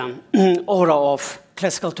the aura of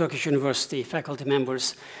classical Turkish university faculty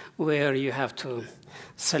members where you have to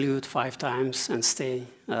salute 5 times and stay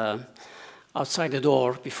outside the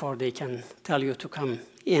door before they can tell you to come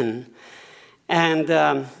in. And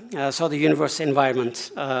so the university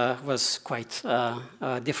environment was quite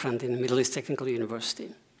different in Middle East Technical University.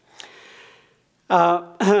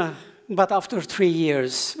 But after 3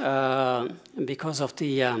 years, because of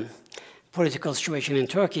the political situation in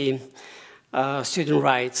Turkey, student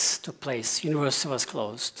riots took place, university was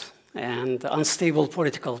closed, and unstable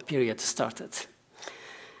political period started.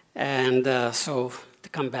 And so to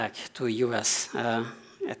come back to US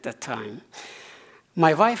at that time.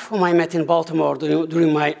 My wife, whom I met in Baltimore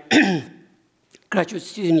during my graduate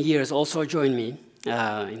student years, also joined me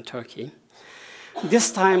in Turkey.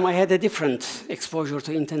 This time I had a different exposure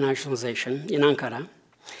to internationalization in Ankara,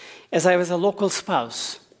 as I was a local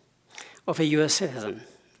spouse of a US citizen.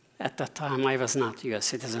 At that time I was not a US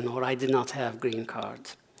citizen, or I did not have green card.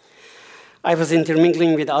 I was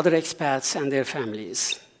intermingling with other expats and their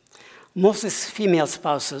families. Most female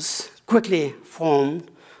spouses quickly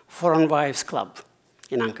formed Foreign Wives Club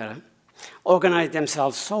in Ankara, organized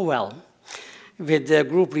themselves so well with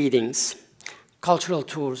group readings, cultural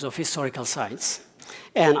tours of historical sites,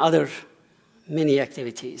 and other many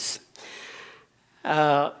activities.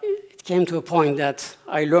 It came to a point that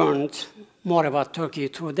I learned more about Turkey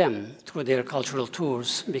through them, through their cultural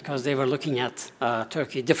tours, because they were looking at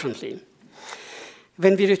Turkey differently.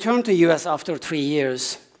 When we returned to the US after 3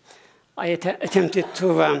 years, I attempted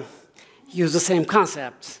to use the same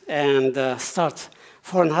concept and start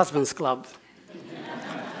Foreign Husbands Club.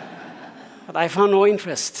 But I found no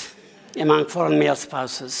interest among foreign male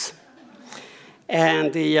spouses.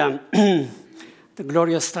 And the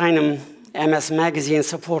Gloria Steinem MS Magazine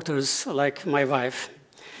supporters, like my wife,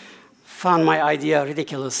 found my idea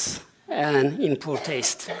ridiculous and in poor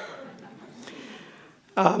taste.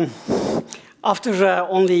 After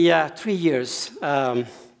only 3 years in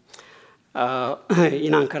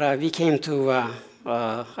Ankara, we came to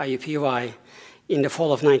IUPUI in the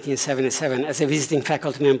fall of 1977 as a visiting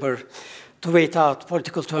faculty member to wait out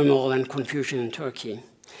political turmoil and confusion in Turkey.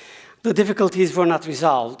 The difficulties were not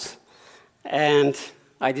resolved, and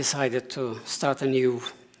I decided to start a new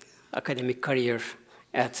academic career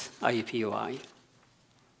at IUPUI.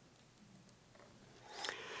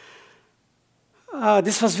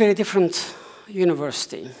 This was a very different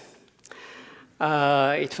university.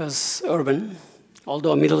 It was urban,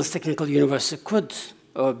 although Middle East Technical University could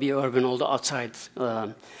be urban, although outside.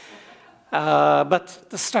 But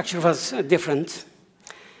the structure was different,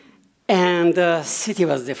 and the city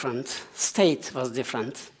was different, state was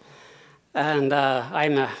different. And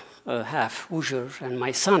I'm a half Uyghur, and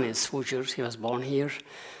my son is Uyghur. He was born here.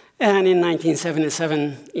 And in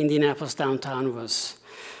 1977, Indianapolis downtown was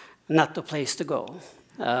not the place to go,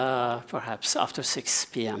 perhaps after 6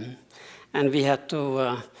 p.m. And we had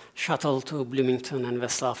to shuttle to Bloomington and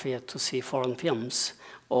West Lafayette to see foreign films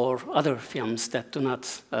or other films that do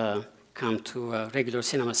not come to regular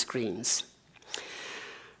cinema screens.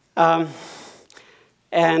 There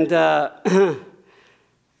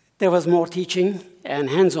was more teaching and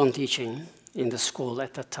hands-on teaching in the school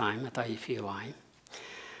at that time at IUPUI.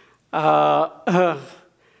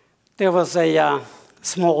 There was a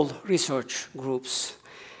small research groups,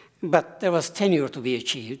 but there was tenure to be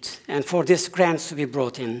achieved, and for this, grants to be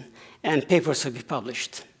brought in and papers to be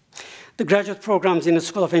published. The graduate programs in the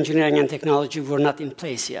School of Engineering and Technology were not in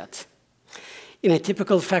place yet. In a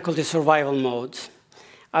typical faculty survival mode,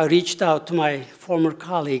 I reached out to my former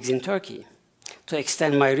colleagues in Turkey to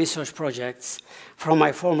extend my research projects from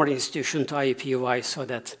my former institution to IUPUI so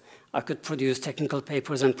that I could produce technical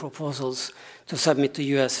papers and proposals to submit to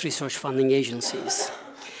US research funding agencies.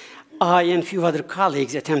 I and a few other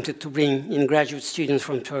colleagues attempted to bring in graduate students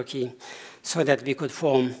from Turkey so that we could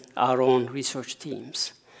form our own research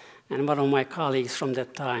teams. And one of my colleagues from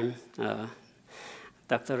that time,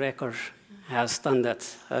 Dr. Ecker, has done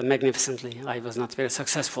that magnificently. I was not very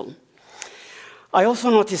successful. I also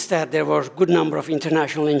noticed that there were a good number of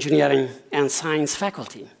international engineering and science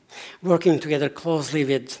faculty working together closely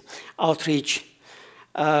with outreach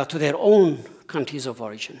to their own countries of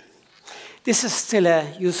origin. This is still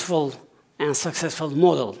a useful and successful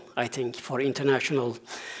model, I think, for international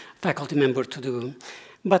faculty members to do,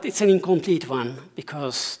 but it's an incomplete one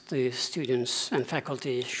because the students and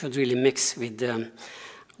faculty should really mix with the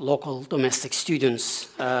local domestic students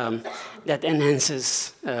that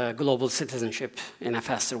enhances global citizenship in a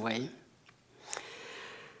faster way.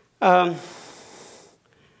 The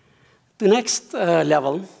next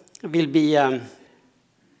level will be at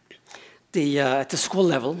the school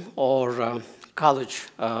level or college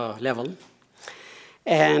level.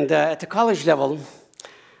 And at the college level,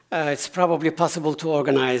 it's probably possible to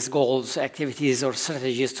organize goals, activities, or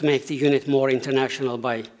strategies to make the unit more international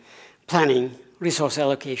by planning, resource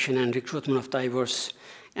allocation, and recruitment of diverse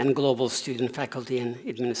and global student, faculty, and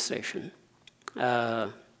administration. I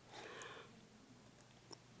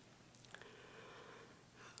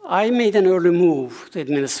made an early move to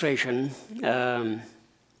administration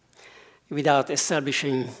without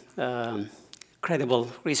establishing credible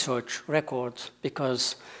research record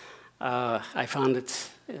because I found it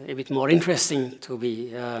a bit more interesting to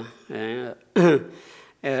be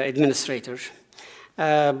administrator.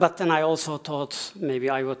 But then I also thought maybe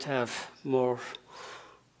I would have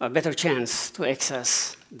a better chance to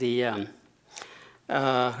access the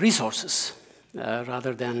resources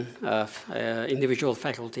rather than individual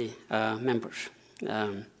faculty members.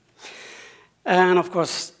 And of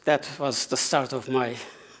course, that was the start of my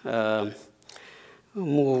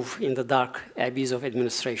move in the dark abbeys of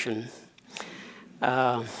administration,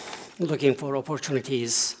 looking for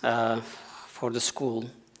opportunities for the school.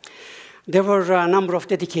 There were a number of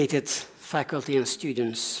dedicated faculty and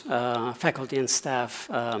students, faculty and staff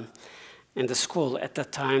in the school at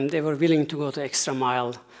that time. They were willing to go the extra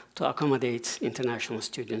mile to accommodate international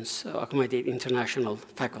students, accommodate international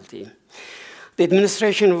faculty. The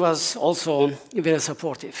administration was also very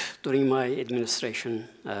supportive during my administration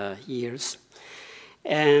years.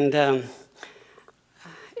 And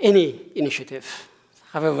any initiative,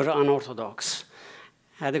 however unorthodox,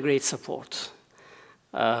 had a great support.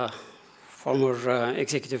 Former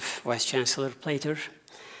Executive Vice Chancellor Plater,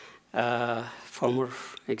 former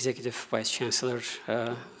Executive Vice Chancellor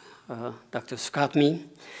Dr. Scott Mee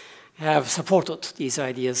have supported these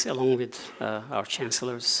ideas along with our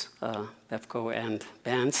chancellors, Pepco and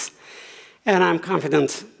Vance. And I'm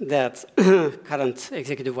confident that current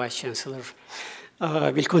Executive Vice Chancellor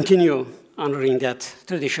will continue honoring that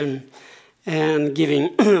tradition and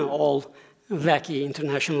giving all wacky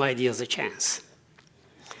international ideas a chance.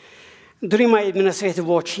 During my administrative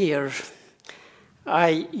watch here,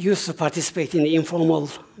 I used to participate in the informal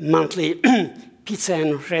monthly pizza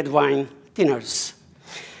and red wine dinners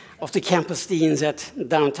of the campus deans at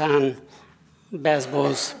downtown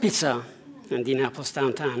Basbo's Pizza in Indianapolis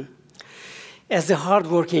downtown. As the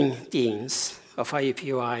hardworking deans of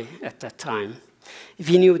IUPUI at that time,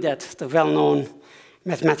 we knew that the well-known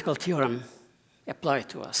mathematical theorem applied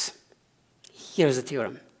to us. Here's the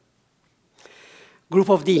theorem. Group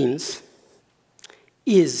of deans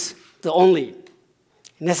is the only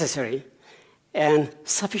necessary and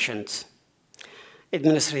sufficient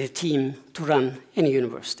administrative team to run any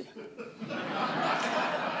university.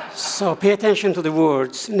 So pay attention to the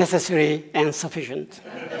words necessary and sufficient.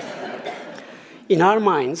 In our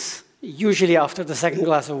minds, usually after the second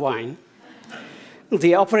glass of wine,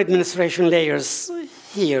 the upper administration layers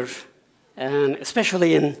here, and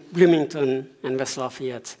especially in Bloomington and West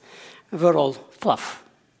Lafayette, were all fluff.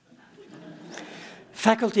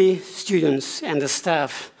 Faculty, students, and the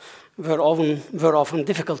staff were often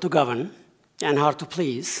difficult to govern and hard to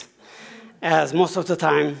please, as most of the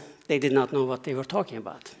time they did not know what they were talking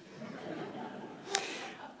about.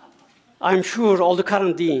 I'm sure all the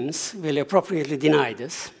current deans will appropriately deny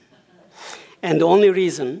this, and the only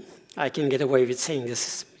reason I can get away with saying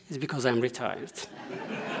this is because I'm retired.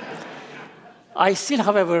 I still,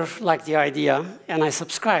 however, like the idea, and I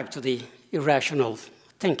subscribe to the irrational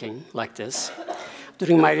thinking like this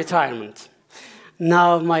during my retirement.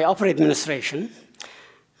 Now my upper administration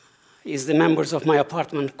is the members of my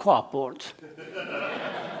apartment co-op board.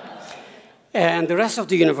 And the rest of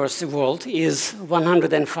the university world is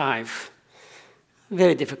 105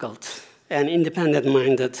 very difficult and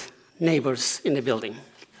independent-minded neighbors in the building.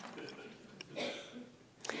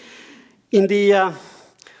 In the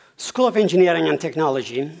School of Engineering and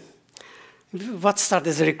Technology, what started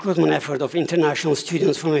as a recruitment effort of international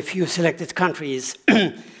students from a few selected countries,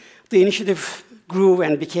 the initiative grew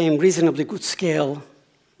and became reasonably good-scale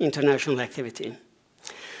international activity.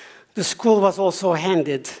 The school was also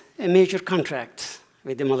handed a major contract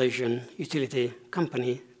with the Malaysian utility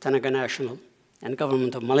company, Tenaga Nasional, and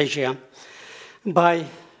government of Malaysia by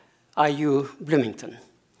IU Bloomington.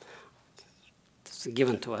 It's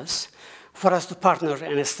given to us for us to partner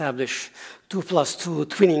and establish 2+2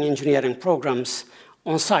 twinning engineering programs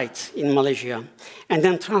on site in Malaysia, and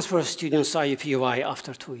then transfer students to IUPUI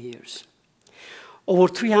after 2 years. Over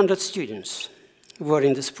 300 students were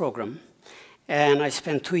in this program, and I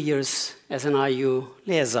spent 2 years as an IU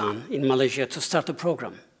liaison in Malaysia to start the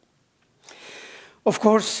program. Of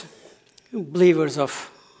course, believers of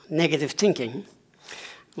negative thinking,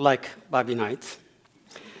 like Bobby Knight,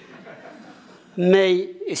 may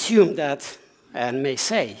assume that, and may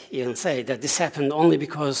even say that this happened only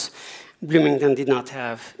because Bloomington did not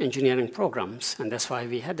have engineering programs, and that's why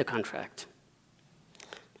we had the contract.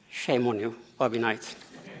 Shame on you, Bobby Knight.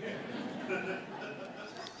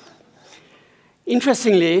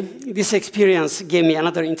 Interestingly, this experience gave me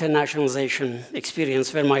another internationalization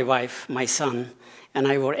experience where my wife, my son, and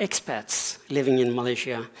I were expats living in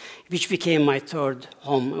Malaysia, which became my third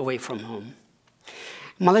home away from home.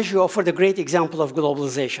 Malaysia offered a great example of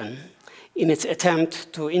globalization in its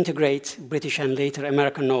attempt to integrate British and later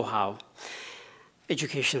American know-how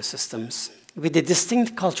education systems with the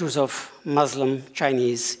distinct cultures of Muslim,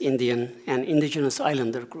 Chinese, Indian, and indigenous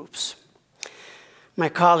islander groups. My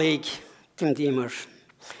colleague, Tim Deemer,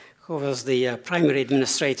 who was the primary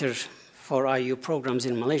administrator for IU programs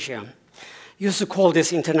in Malaysia, used to call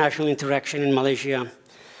this international interaction in Malaysia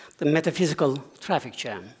the metaphysical traffic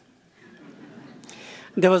jam.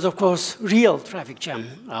 There was, of course, real traffic jam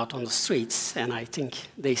out on the streets, and I think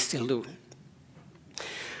they still do.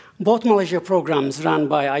 Both Malaysia programs run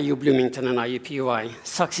by IU Bloomington and IUPUI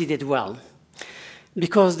succeeded well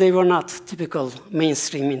because they were not typical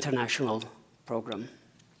mainstream international program.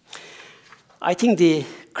 I think the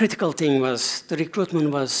critical thing was the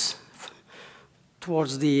recruitment was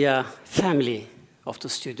towards the family of the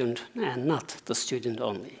student and not the student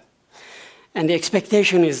only. And the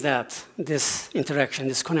expectation is that this interaction,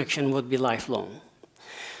 this connection would be lifelong.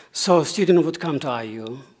 So a student would come to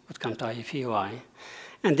IU, would come to IUPUI,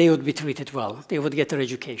 and they would be treated well. They would get their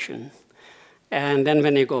education. And then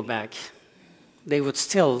when they go back, they would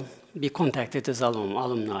still be contacted as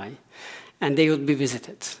alumni, and they would be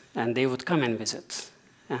visited, and they would come and visit,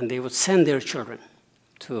 and they would send their children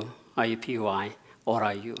to IUPUI or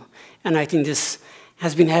IU. And I think this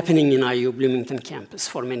has been happening in IU Bloomington campus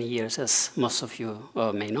for many years, as most of you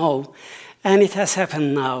may know. And it has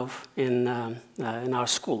happened now in our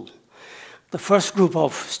school. The first group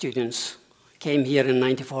of students came here in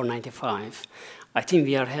 94, 95. I think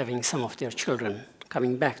we are having some of their children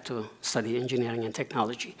coming back to study engineering and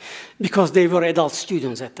technology because they were adult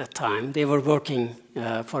students at that time. They were working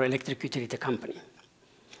for electric utility company.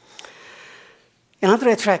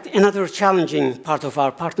 Another challenging part of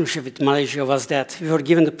our partnership with Malaysia was that we were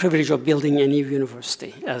given the privilege of building a new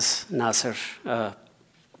university, as Nasser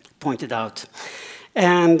pointed out.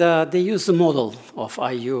 And they used the model of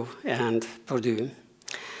IU and Purdue.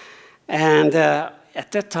 And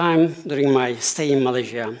at that time, during my stay in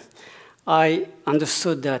Malaysia, I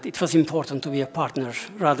understood that it was important to be a partner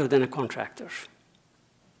rather than a contractor.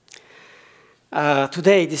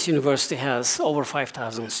 Today, this university has over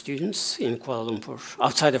 5,000 students in Kuala Lumpur,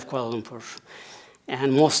 outside of Kuala Lumpur,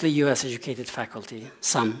 and mostly US-educated faculty.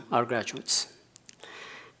 Some are graduates.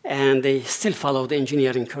 And they still follow the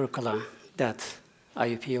engineering curricula that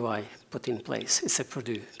IUPUI put in place. It's a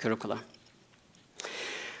Purdue curricula.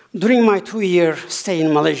 During my 2-year stay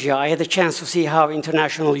in Malaysia, I had a chance to see how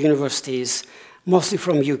international universities, mostly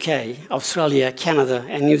from UK, Australia, Canada,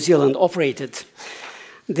 and New Zealand, operated,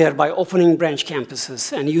 thereby opening branch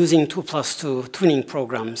campuses and using 2+2 twinning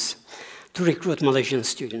programs to recruit Malaysian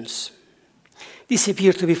students. This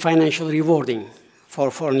appeared to be financially rewarding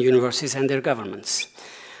for foreign universities and their governments.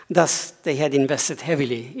 Thus, they had invested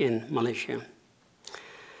heavily in Malaysia.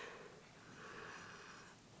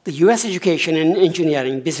 The US education in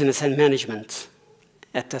engineering, business, and management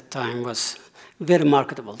at that time was very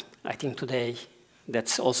marketable. I think today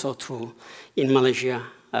that's also true in Malaysia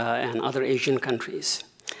and other Asian countries.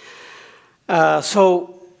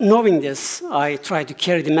 So knowing this, I tried to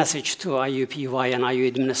carry the message to IUPUI and IU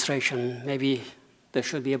administration. Maybe there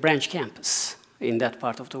should be a branch campus in that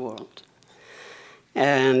part of the world.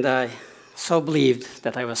 And I so believed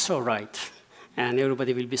that I was so right, and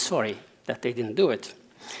everybody will be sorry that they didn't do it.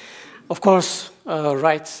 Of course,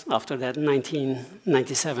 right after that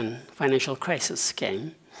 1997 financial crisis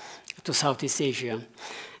came to Southeast Asia,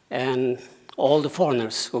 and all the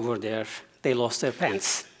foreigners who were there, they lost their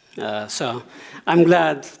pants. So I'm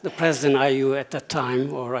glad the president IU at that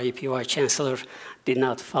time, or IUPUI chancellor, did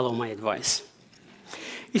not follow my advice.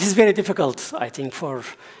 It is very difficult, I think, for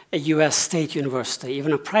a US state university,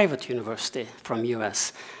 even a private university from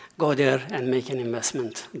US, go there and make an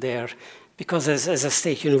investment there, because as a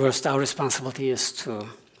state university, our responsibility is to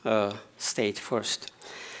state first.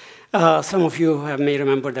 Some of you may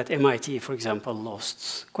remember that MIT, for example,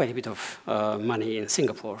 lost quite a bit of money in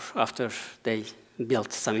Singapore after they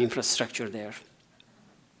built some infrastructure there.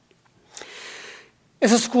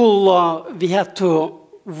 As a school, we had to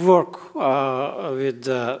work with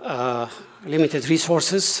limited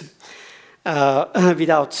resources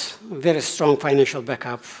without very strong financial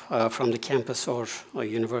backup from the campus or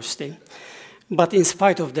university. But in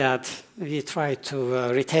spite of that, we tried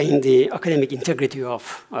to retain the academic integrity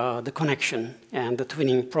of the connection and the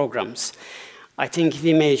twinning programs. I think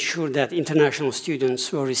we made sure that international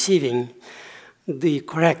students were receiving the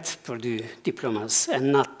correct Purdue diplomas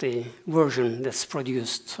and not the version that's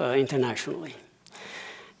produced internationally.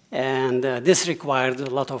 And this required a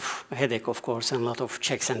lot of headache, of course, and a lot of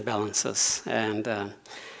checks and balances.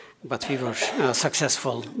 But we were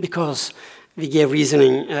successful because we gave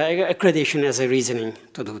reasoning, accreditation as a reasoning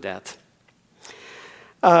to do that.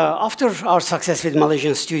 After our success with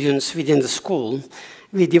Malaysian students within the school,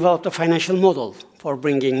 we developed a financial model for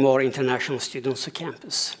bringing more international students to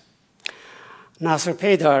campus. Nasser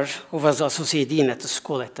Paydar, who was the associate dean at the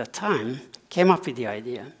school at that time, came up with the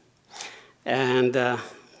idea. And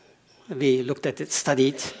we looked at it,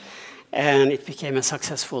 studied, and it became a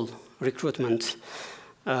successful recruitment.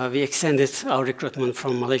 We extended our recruitment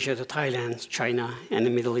from Malaysia to Thailand, China, and the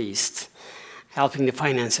Middle East, helping the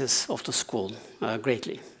finances of the school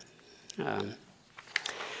greatly.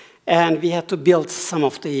 And we had to build some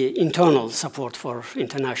of the internal support for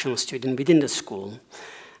international students within the school,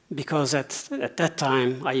 because at that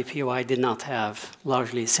time, IUPUI did not have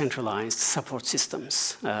largely centralized support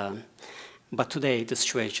systems. But today, the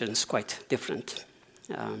situation is quite different.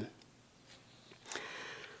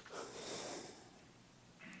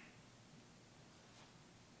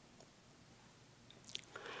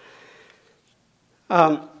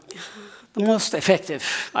 The most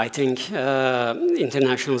effective, I think,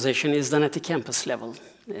 internationalization is done at the campus level,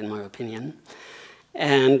 in my opinion.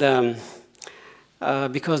 And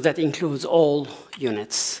because that includes all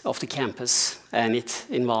units of the campus, and it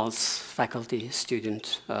involves faculty,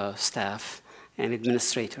 student, staff, and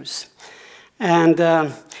administrators. And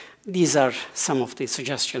these are some of the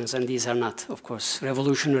suggestions, and these are not, of course,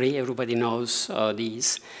 revolutionary. Everybody knows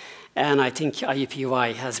these. And I think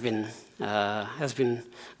IUPUI has been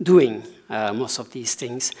doing most of these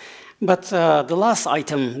things. But the last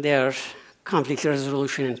item there, conflict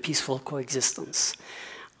resolution and peaceful coexistence.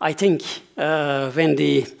 I think when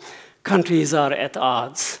the countries are at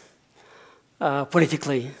odds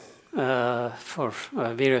politically for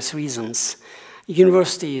various reasons,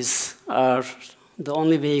 universities are the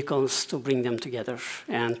only vehicles to bring them together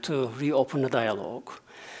and to reopen the dialogue.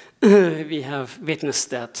 We have witnessed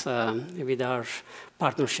that with our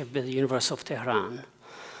partnership with the University of Tehran.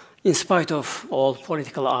 In spite of all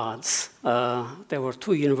political odds, there were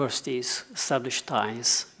two universities established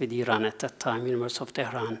ties with Iran at that time, University of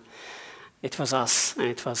Tehran. It was us, and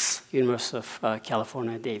it was University of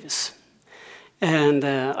California, Davis. And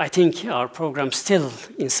I think our program still,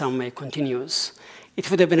 in some way, continues.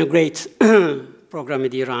 It would have been a great program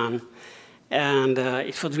with Iran, and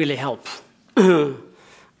it would really help the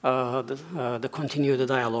continue the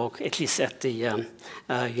dialogue, at least at the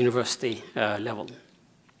university level.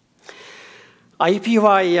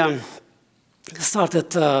 IUPUI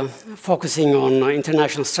started focusing on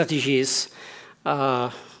international strategies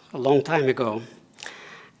a long time ago.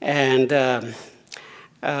 And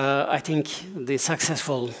I think the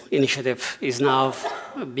successful initiative is now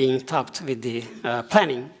being topped with the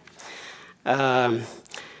planning.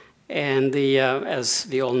 And as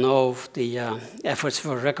we all know, the efforts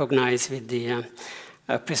were recognized with the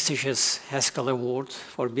prestigious Haskell Award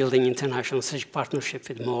for building international strategic partnership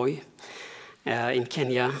with MOI in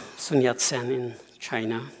Kenya, Sun Yat-sen in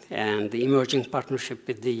China, and the emerging partnership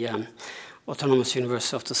with the Autonomous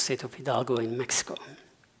University of the State of Hidalgo in Mexico.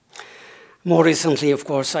 More recently, of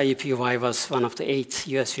course, IUPUI was one of the 8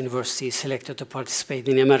 US universities selected to participate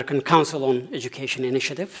in the American Council on Education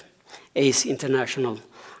Initiative, ACE International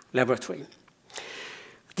Laboratory.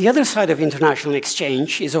 The other side of international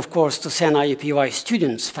exchange is, of course, to send IUPUI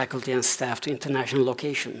students, faculty, and staff to international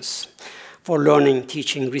locations for learning,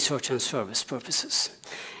 teaching, research, and service purposes.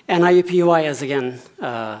 And IUPUI, as again,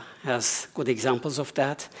 has good examples of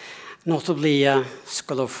that, notably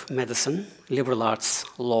School of Medicine, Liberal Arts,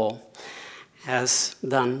 Law has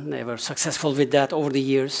done. They were successful with that over the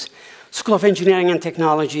years. School of Engineering and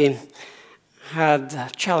Technology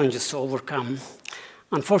had challenges to overcome.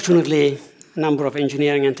 Unfortunately, a number of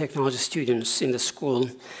engineering and technology students in the school,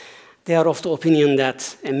 they are of the opinion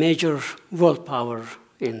that a major world power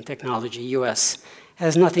in technology, US,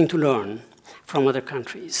 has nothing to learn from other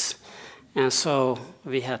countries. And so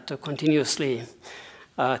we had to continuously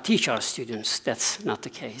teach our students that's not the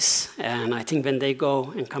case. And I think when they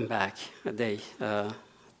go and come back, they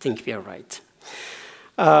think we are right.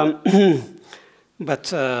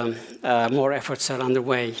 But more efforts are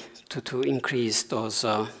underway to increase those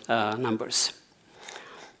numbers.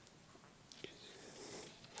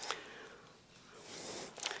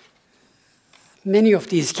 Many of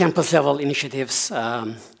these campus-level initiatives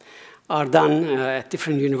are done at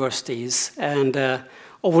different universities. And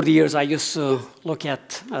over the years, I used to look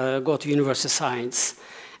at, go to university sites.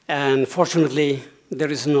 And fortunately,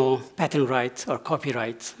 there is no patent right or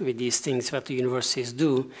copyright with these things that the universities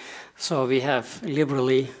do. So we have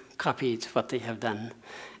liberally copied what they have done.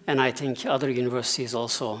 And I think other universities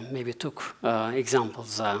also maybe took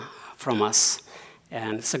examples from us.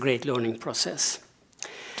 And it's a great learning process.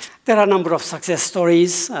 There are a number of success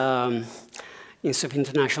stories. Institute of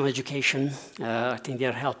International Education, I think they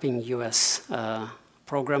are helping US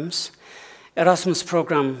programs. Erasmus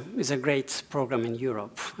program is a great program in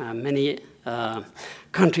Europe. Many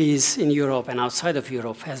countries in Europe and outside of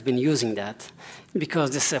Europe has been using that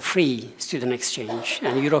because this is a free student exchange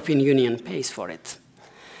and the European Union pays for it.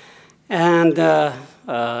 And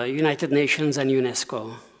United Nations and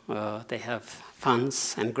UNESCO, they have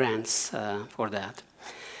funds and grants for that.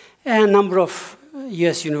 And a number of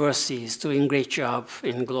US universities doing a great job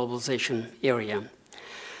in globalization area.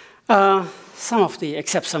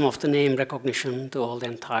 Except some of the name recognition, the old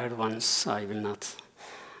and tired ones, I will not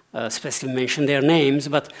specifically mention their names,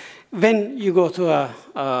 but when you go to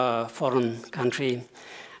a foreign country,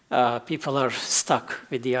 people are stuck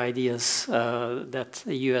with the ideas that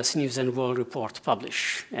the US News and World Report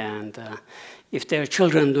publish. And if their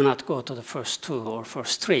children do not go to the first 2 or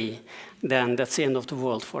first 3, then that's the end of the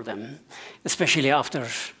world for them, especially after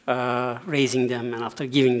raising them and after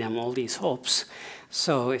giving them all these hopes.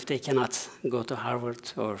 So if they cannot go to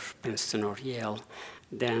Harvard or Princeton or Yale,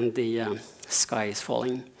 then the sky is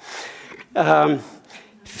falling.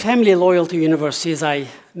 Family loyal to universities, I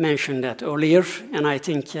mentioned that earlier, and I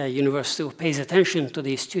think university who pays attention to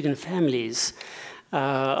the student families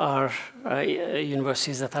are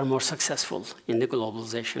universities that are more successful in the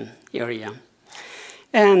globalization area.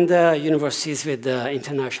 And universities with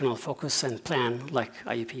international focus and plan, like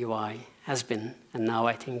IUPUI has been, and now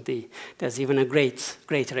I think there's even a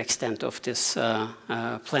greater extent of this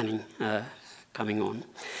planning coming on.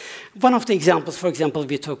 One of the examples, for example,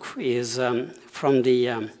 we took is from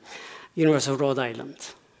the University of Rhode Island.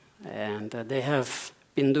 And they have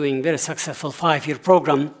been doing very successful 5-year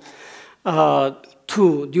program,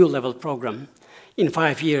 2 dual-level program. In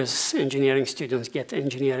 5 years, engineering students get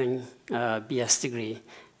engineering BS degree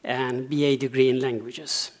and BA degree in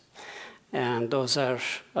languages. And those are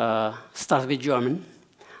start with German.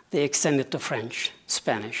 They extend it to French,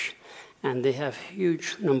 Spanish, and they have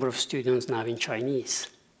huge number of students now in Chinese.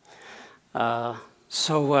 The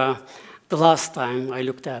last time I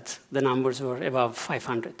looked at, the numbers were above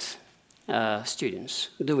 500 students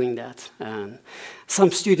doing that. And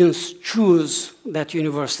some students choose that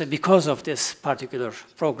university because of this particular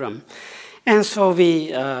program. And so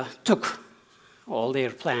we took all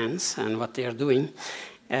their plans and what they are doing,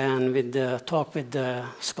 and with the talk with the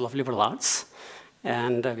School of Liberal Arts,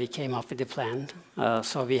 and we came up with a plan.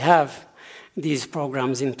 So we have these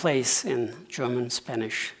programs in place in German,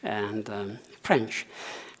 Spanish, and French.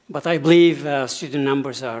 But I believe student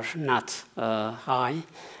numbers are not high,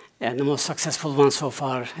 and the most successful one so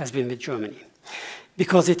far has been with Germany.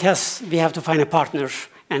 Because we have to find a partner,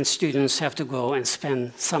 and students have to go and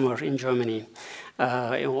spend summer in Germany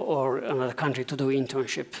or another country to do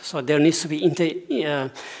internship. So there needs to be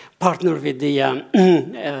partner with the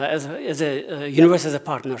as a university as a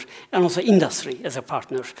partner, and also industry as a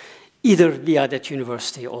partner, either via that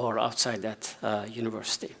university or outside that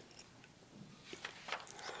university.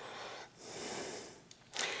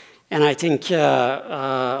 And I think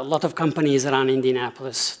a lot of companies around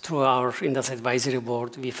Indianapolis, through our industry advisory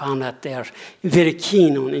board, we found that they are very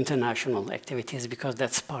keen on international activities because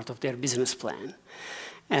that's part of their business plan.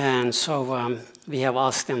 And so we have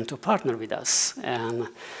asked them to partner with us. And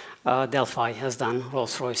Delphi has done,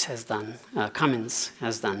 Rolls-Royce has done, Cummins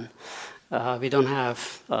has done. We don't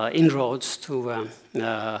have inroads to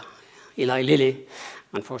Eli Lilly,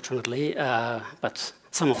 unfortunately, but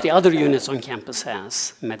some of the other units on campus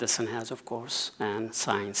has. Medicine has, of course, and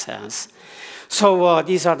science has. So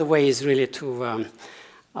these are the ways really to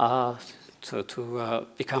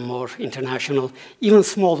become more international. Even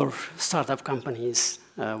smaller startup companies,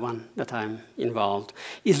 one that I'm involved,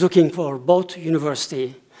 is looking for both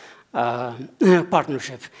university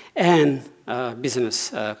partnership and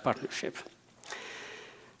business partnership.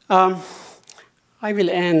 I will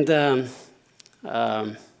end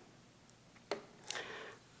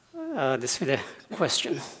this with a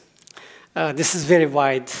question. This is very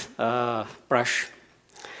wide brush.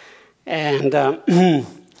 And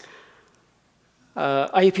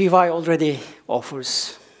IUPUI already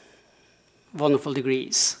offers wonderful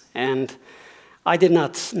degrees. And I did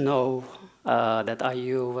not know that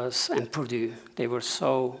IU was, and Purdue, they were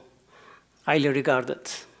so highly regarded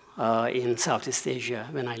in Southeast Asia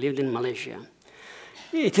when I lived in Malaysia.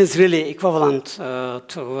 It is really equivalent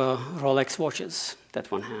to Rolex watches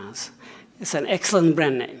that one has. It's an excellent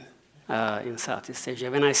brand name in Southeast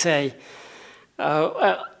Asia. When I say,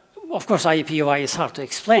 of course, IUPUI is hard to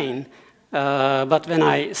explain, but when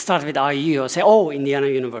I start with IU, I say, oh, Indiana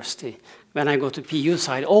University. When I go to PU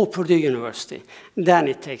side, oh, Purdue University. Then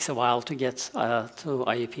it takes a while to get to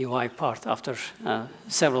IUPUI part after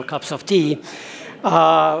several cups of tea.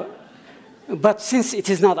 But since it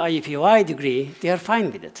is not IUPUI degree, they are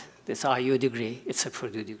fine with it. This IU degree, it's a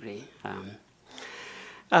Purdue degree.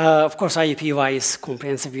 Of course, IUPUI is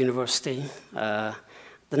comprehensive university. The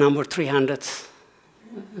number 300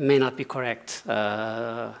 may not be correct,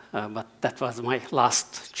 but that was my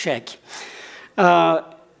last check.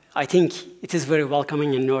 I think it is very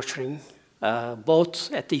welcoming and nurturing,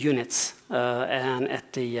 both at the units and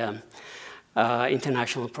at the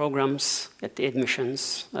international programs, at the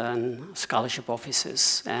admissions and scholarship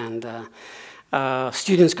offices. And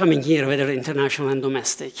students coming here, whether international and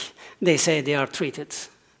domestic, they say they are treated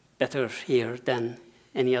better here than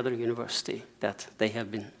any other university that they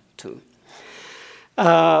have been to.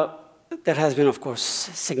 There has been, of course,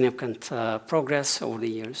 significant progress over the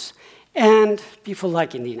years. And people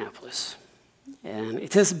like Indianapolis. And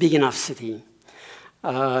it is a big enough city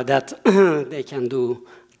that they can do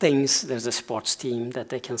things. There's a sports team that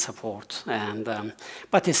they can support, and,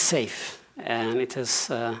 but it's safe. And it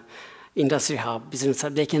is industry hub, business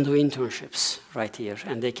hub. They can do internships right here,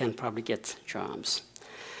 and they can probably get jobs.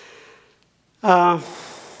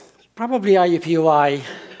 Probably IUPUI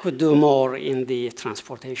could do more in the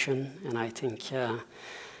transportation, and I think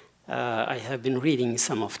I have been reading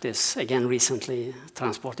some of this again recently.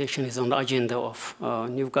 Transportation is on the agenda of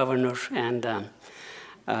new governor and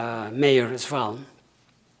mayor as well.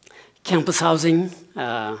 Campus housing,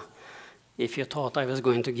 if you thought I was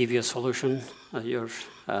going to give you a solution, you're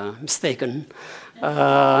mistaken.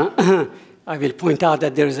 I will point out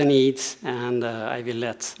that there is a need, and I will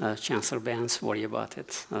let Chancellor Benz worry about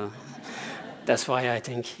it. That's why I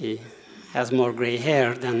think he has more gray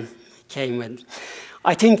hair than came with.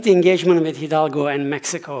 I think the engagement with Hidalgo and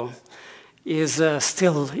Mexico is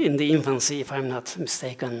still in the infancy, if I'm not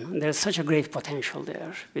mistaken. There's such a great potential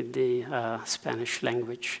there with the Spanish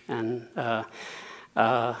language and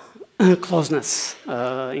closeness.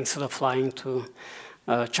 Instead of flying to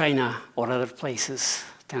China or other places,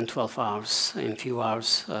 10, 12 hours, in a few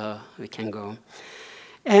hours we can go.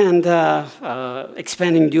 And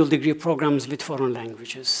expanding dual degree programs with foreign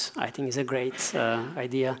languages, I think is a great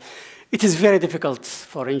idea. It is very difficult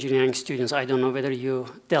for engineering students. I don't know whether you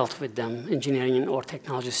dealt with them, engineering or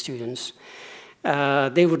technology students.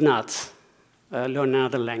 They would not learn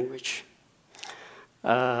another language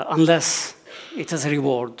unless it has a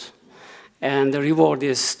reward. And the reward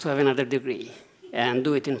is to have another degree and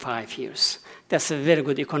do it in 5 years. That's a very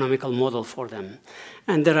good economical model for them.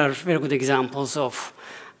 And there are very good examples of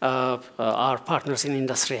our partners in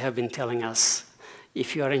industry have been telling us,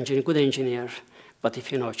 if you are a good engineer, but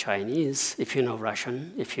if you know Chinese, if you know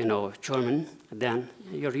Russian, if you know German, then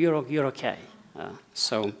you're okay.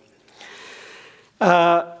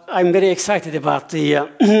 I'm very excited about the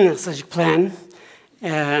strategic plan.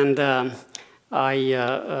 And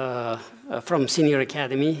from Senior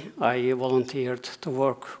Academy, I volunteered to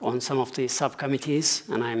work on some of the subcommittees,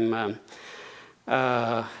 and I'm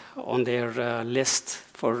on their list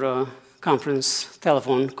for conference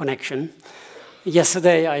telephone connection.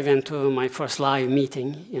 Yesterday, I went to my first live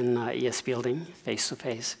meeting in ES building,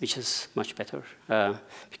 face-to-face, which is much better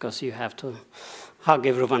because you have to hug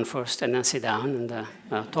everyone first and then sit down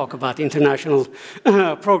and talk about international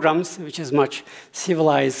programs, which is much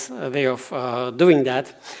civilized way of doing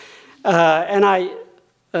that. And I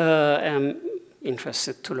am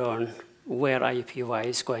interested to learn where IUPUI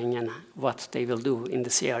is going and what they will do in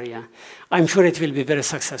this area. I'm sure it will be very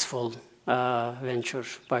successful venture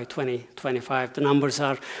by 2025. The numbers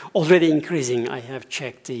are already increasing. I have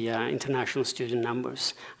checked the international student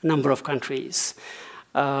numbers, number of countries.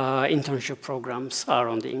 Internship programs are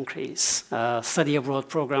on the increase. Study abroad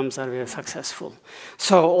programs are very successful.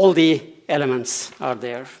 So all the elements are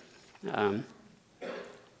there.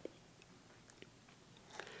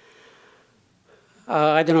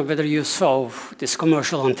 I don't know whether you saw this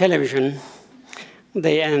commercial on television.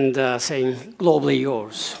 They end saying, globally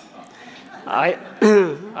yours.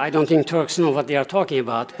 I don't think Turks know what they are talking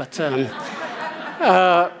about, but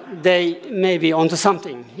they may be onto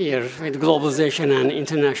something here with globalization and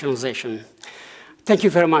internationalization. Thank you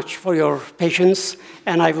very much for your patience,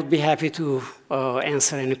 and I would be happy to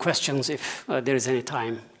answer any questions if there is any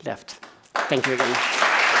time left. Thank you again.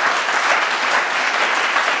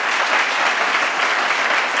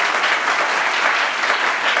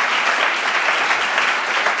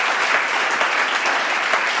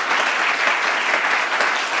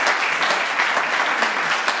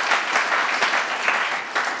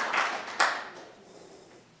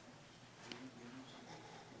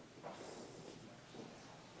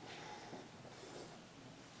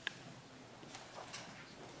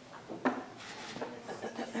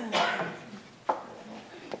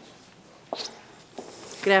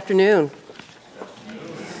 Good afternoon.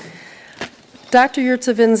 Dr.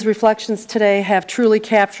 Yurtseven's reflections today have truly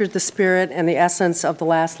captured the spirit and the essence of the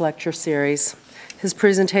last lecture series. His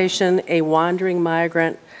presentation, A Wandering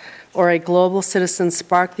Migrant or a Global Citizen,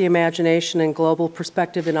 sparked the imagination and global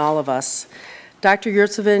perspective in all of us. Dr.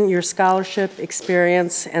 Yurtseven, your scholarship,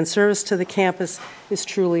 experience, and service to the campus is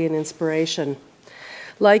truly an inspiration.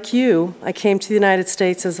 Like you, I came to the United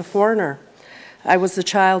States as a foreigner. I was the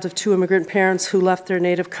child of 2 immigrant parents who left their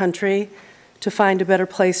native country to find a better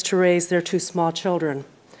place to raise their 2 small children.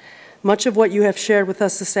 Much of what you have shared with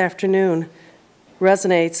us this afternoon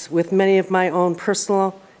resonates with many of my own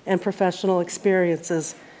personal and professional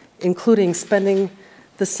experiences, including spending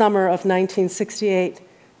the summer of 1968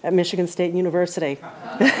 at Michigan State University.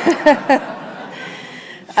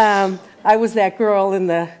 I was that girl in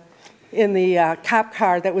the cop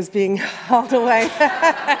car that was being hauled away.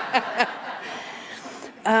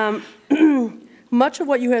 Much of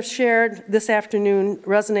what you have shared this afternoon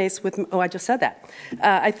resonates with, I just said that.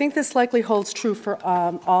 I think this likely holds true for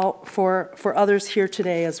others here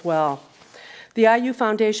today as well. The IU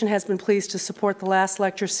Foundation has been pleased to support the Last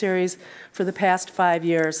Lecture series for the past 5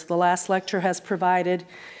 years. The Last Lecture has provided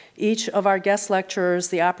each of our guest lecturers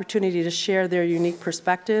the opportunity to share their unique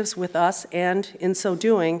perspectives with us, and in so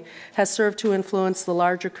doing, has served to influence the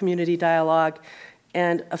larger community dialogue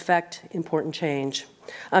and affect important change.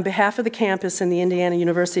 On behalf of the campus and the Indiana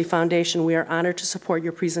University Foundation, we are honored to support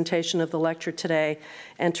your presentation of the lecture today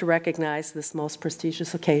and to recognize this most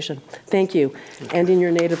prestigious occasion. Thank you. And in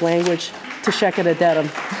your native language, Tesheket Adetum.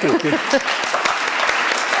 Thank you.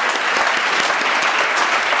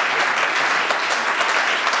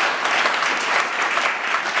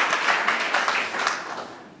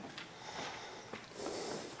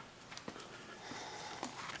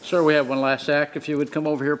 Sir, we have one last act. If you would come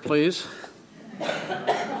over here, please.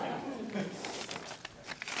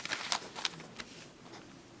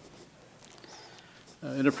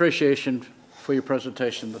 In appreciation for your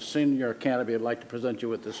presentation, the Senior Academy would like to present you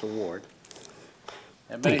with this award.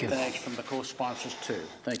 And many thanks from the co-sponsors, too.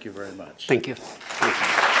 Thank you very much. Thank you. Thank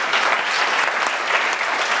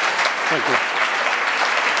you.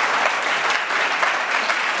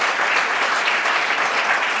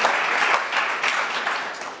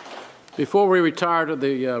 Before we retire to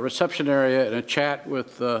the reception area and a chat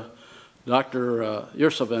with Dr.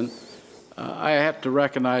 Yersovin, I have to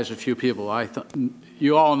recognize a few people.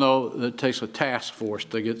 You all know that it takes a task force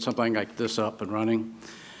to get something like this up and running.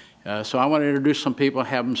 So I want to introduce some people,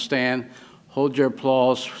 have them stand, hold your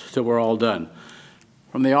applause till we're all done.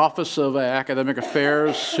 From the Office of Academic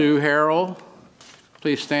Affairs, Sue Harrell,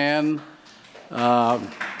 please stand. Lori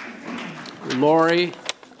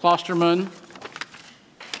Klosterman.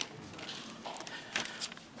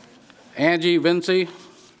 Angie Vinci,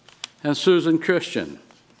 and Susan Christian.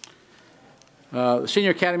 The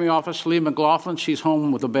Senior Academy Office, Lee McLaughlin, she's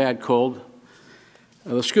home with a bad cold.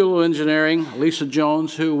 The School of Engineering, Lisa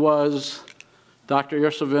Jones, who was Dr.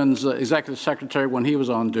 Yersovin's Executive Secretary when he was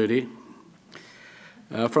on duty.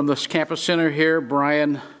 From the Campus Center here,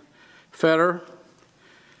 Brian Fetter.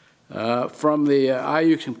 From the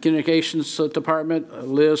IU Communications Department,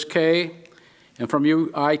 Liz Kay. And from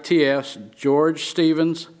UITS, George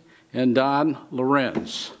Stevens and Don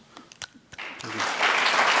Lorenz.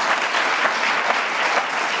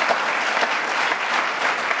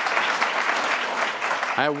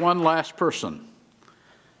 I have one last person,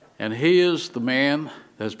 and he is the man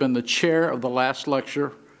that has been the chair of the Last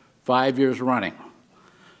Lecture 5 years running.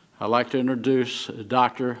 I'd like to introduce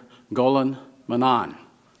Dr. Golan Menon.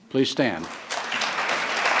 Please stand.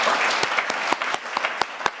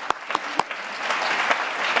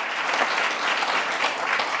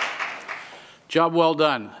 Job well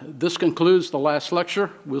done. This concludes the Last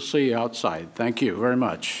Lecture. We'll see you outside. Thank you very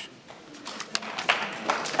much.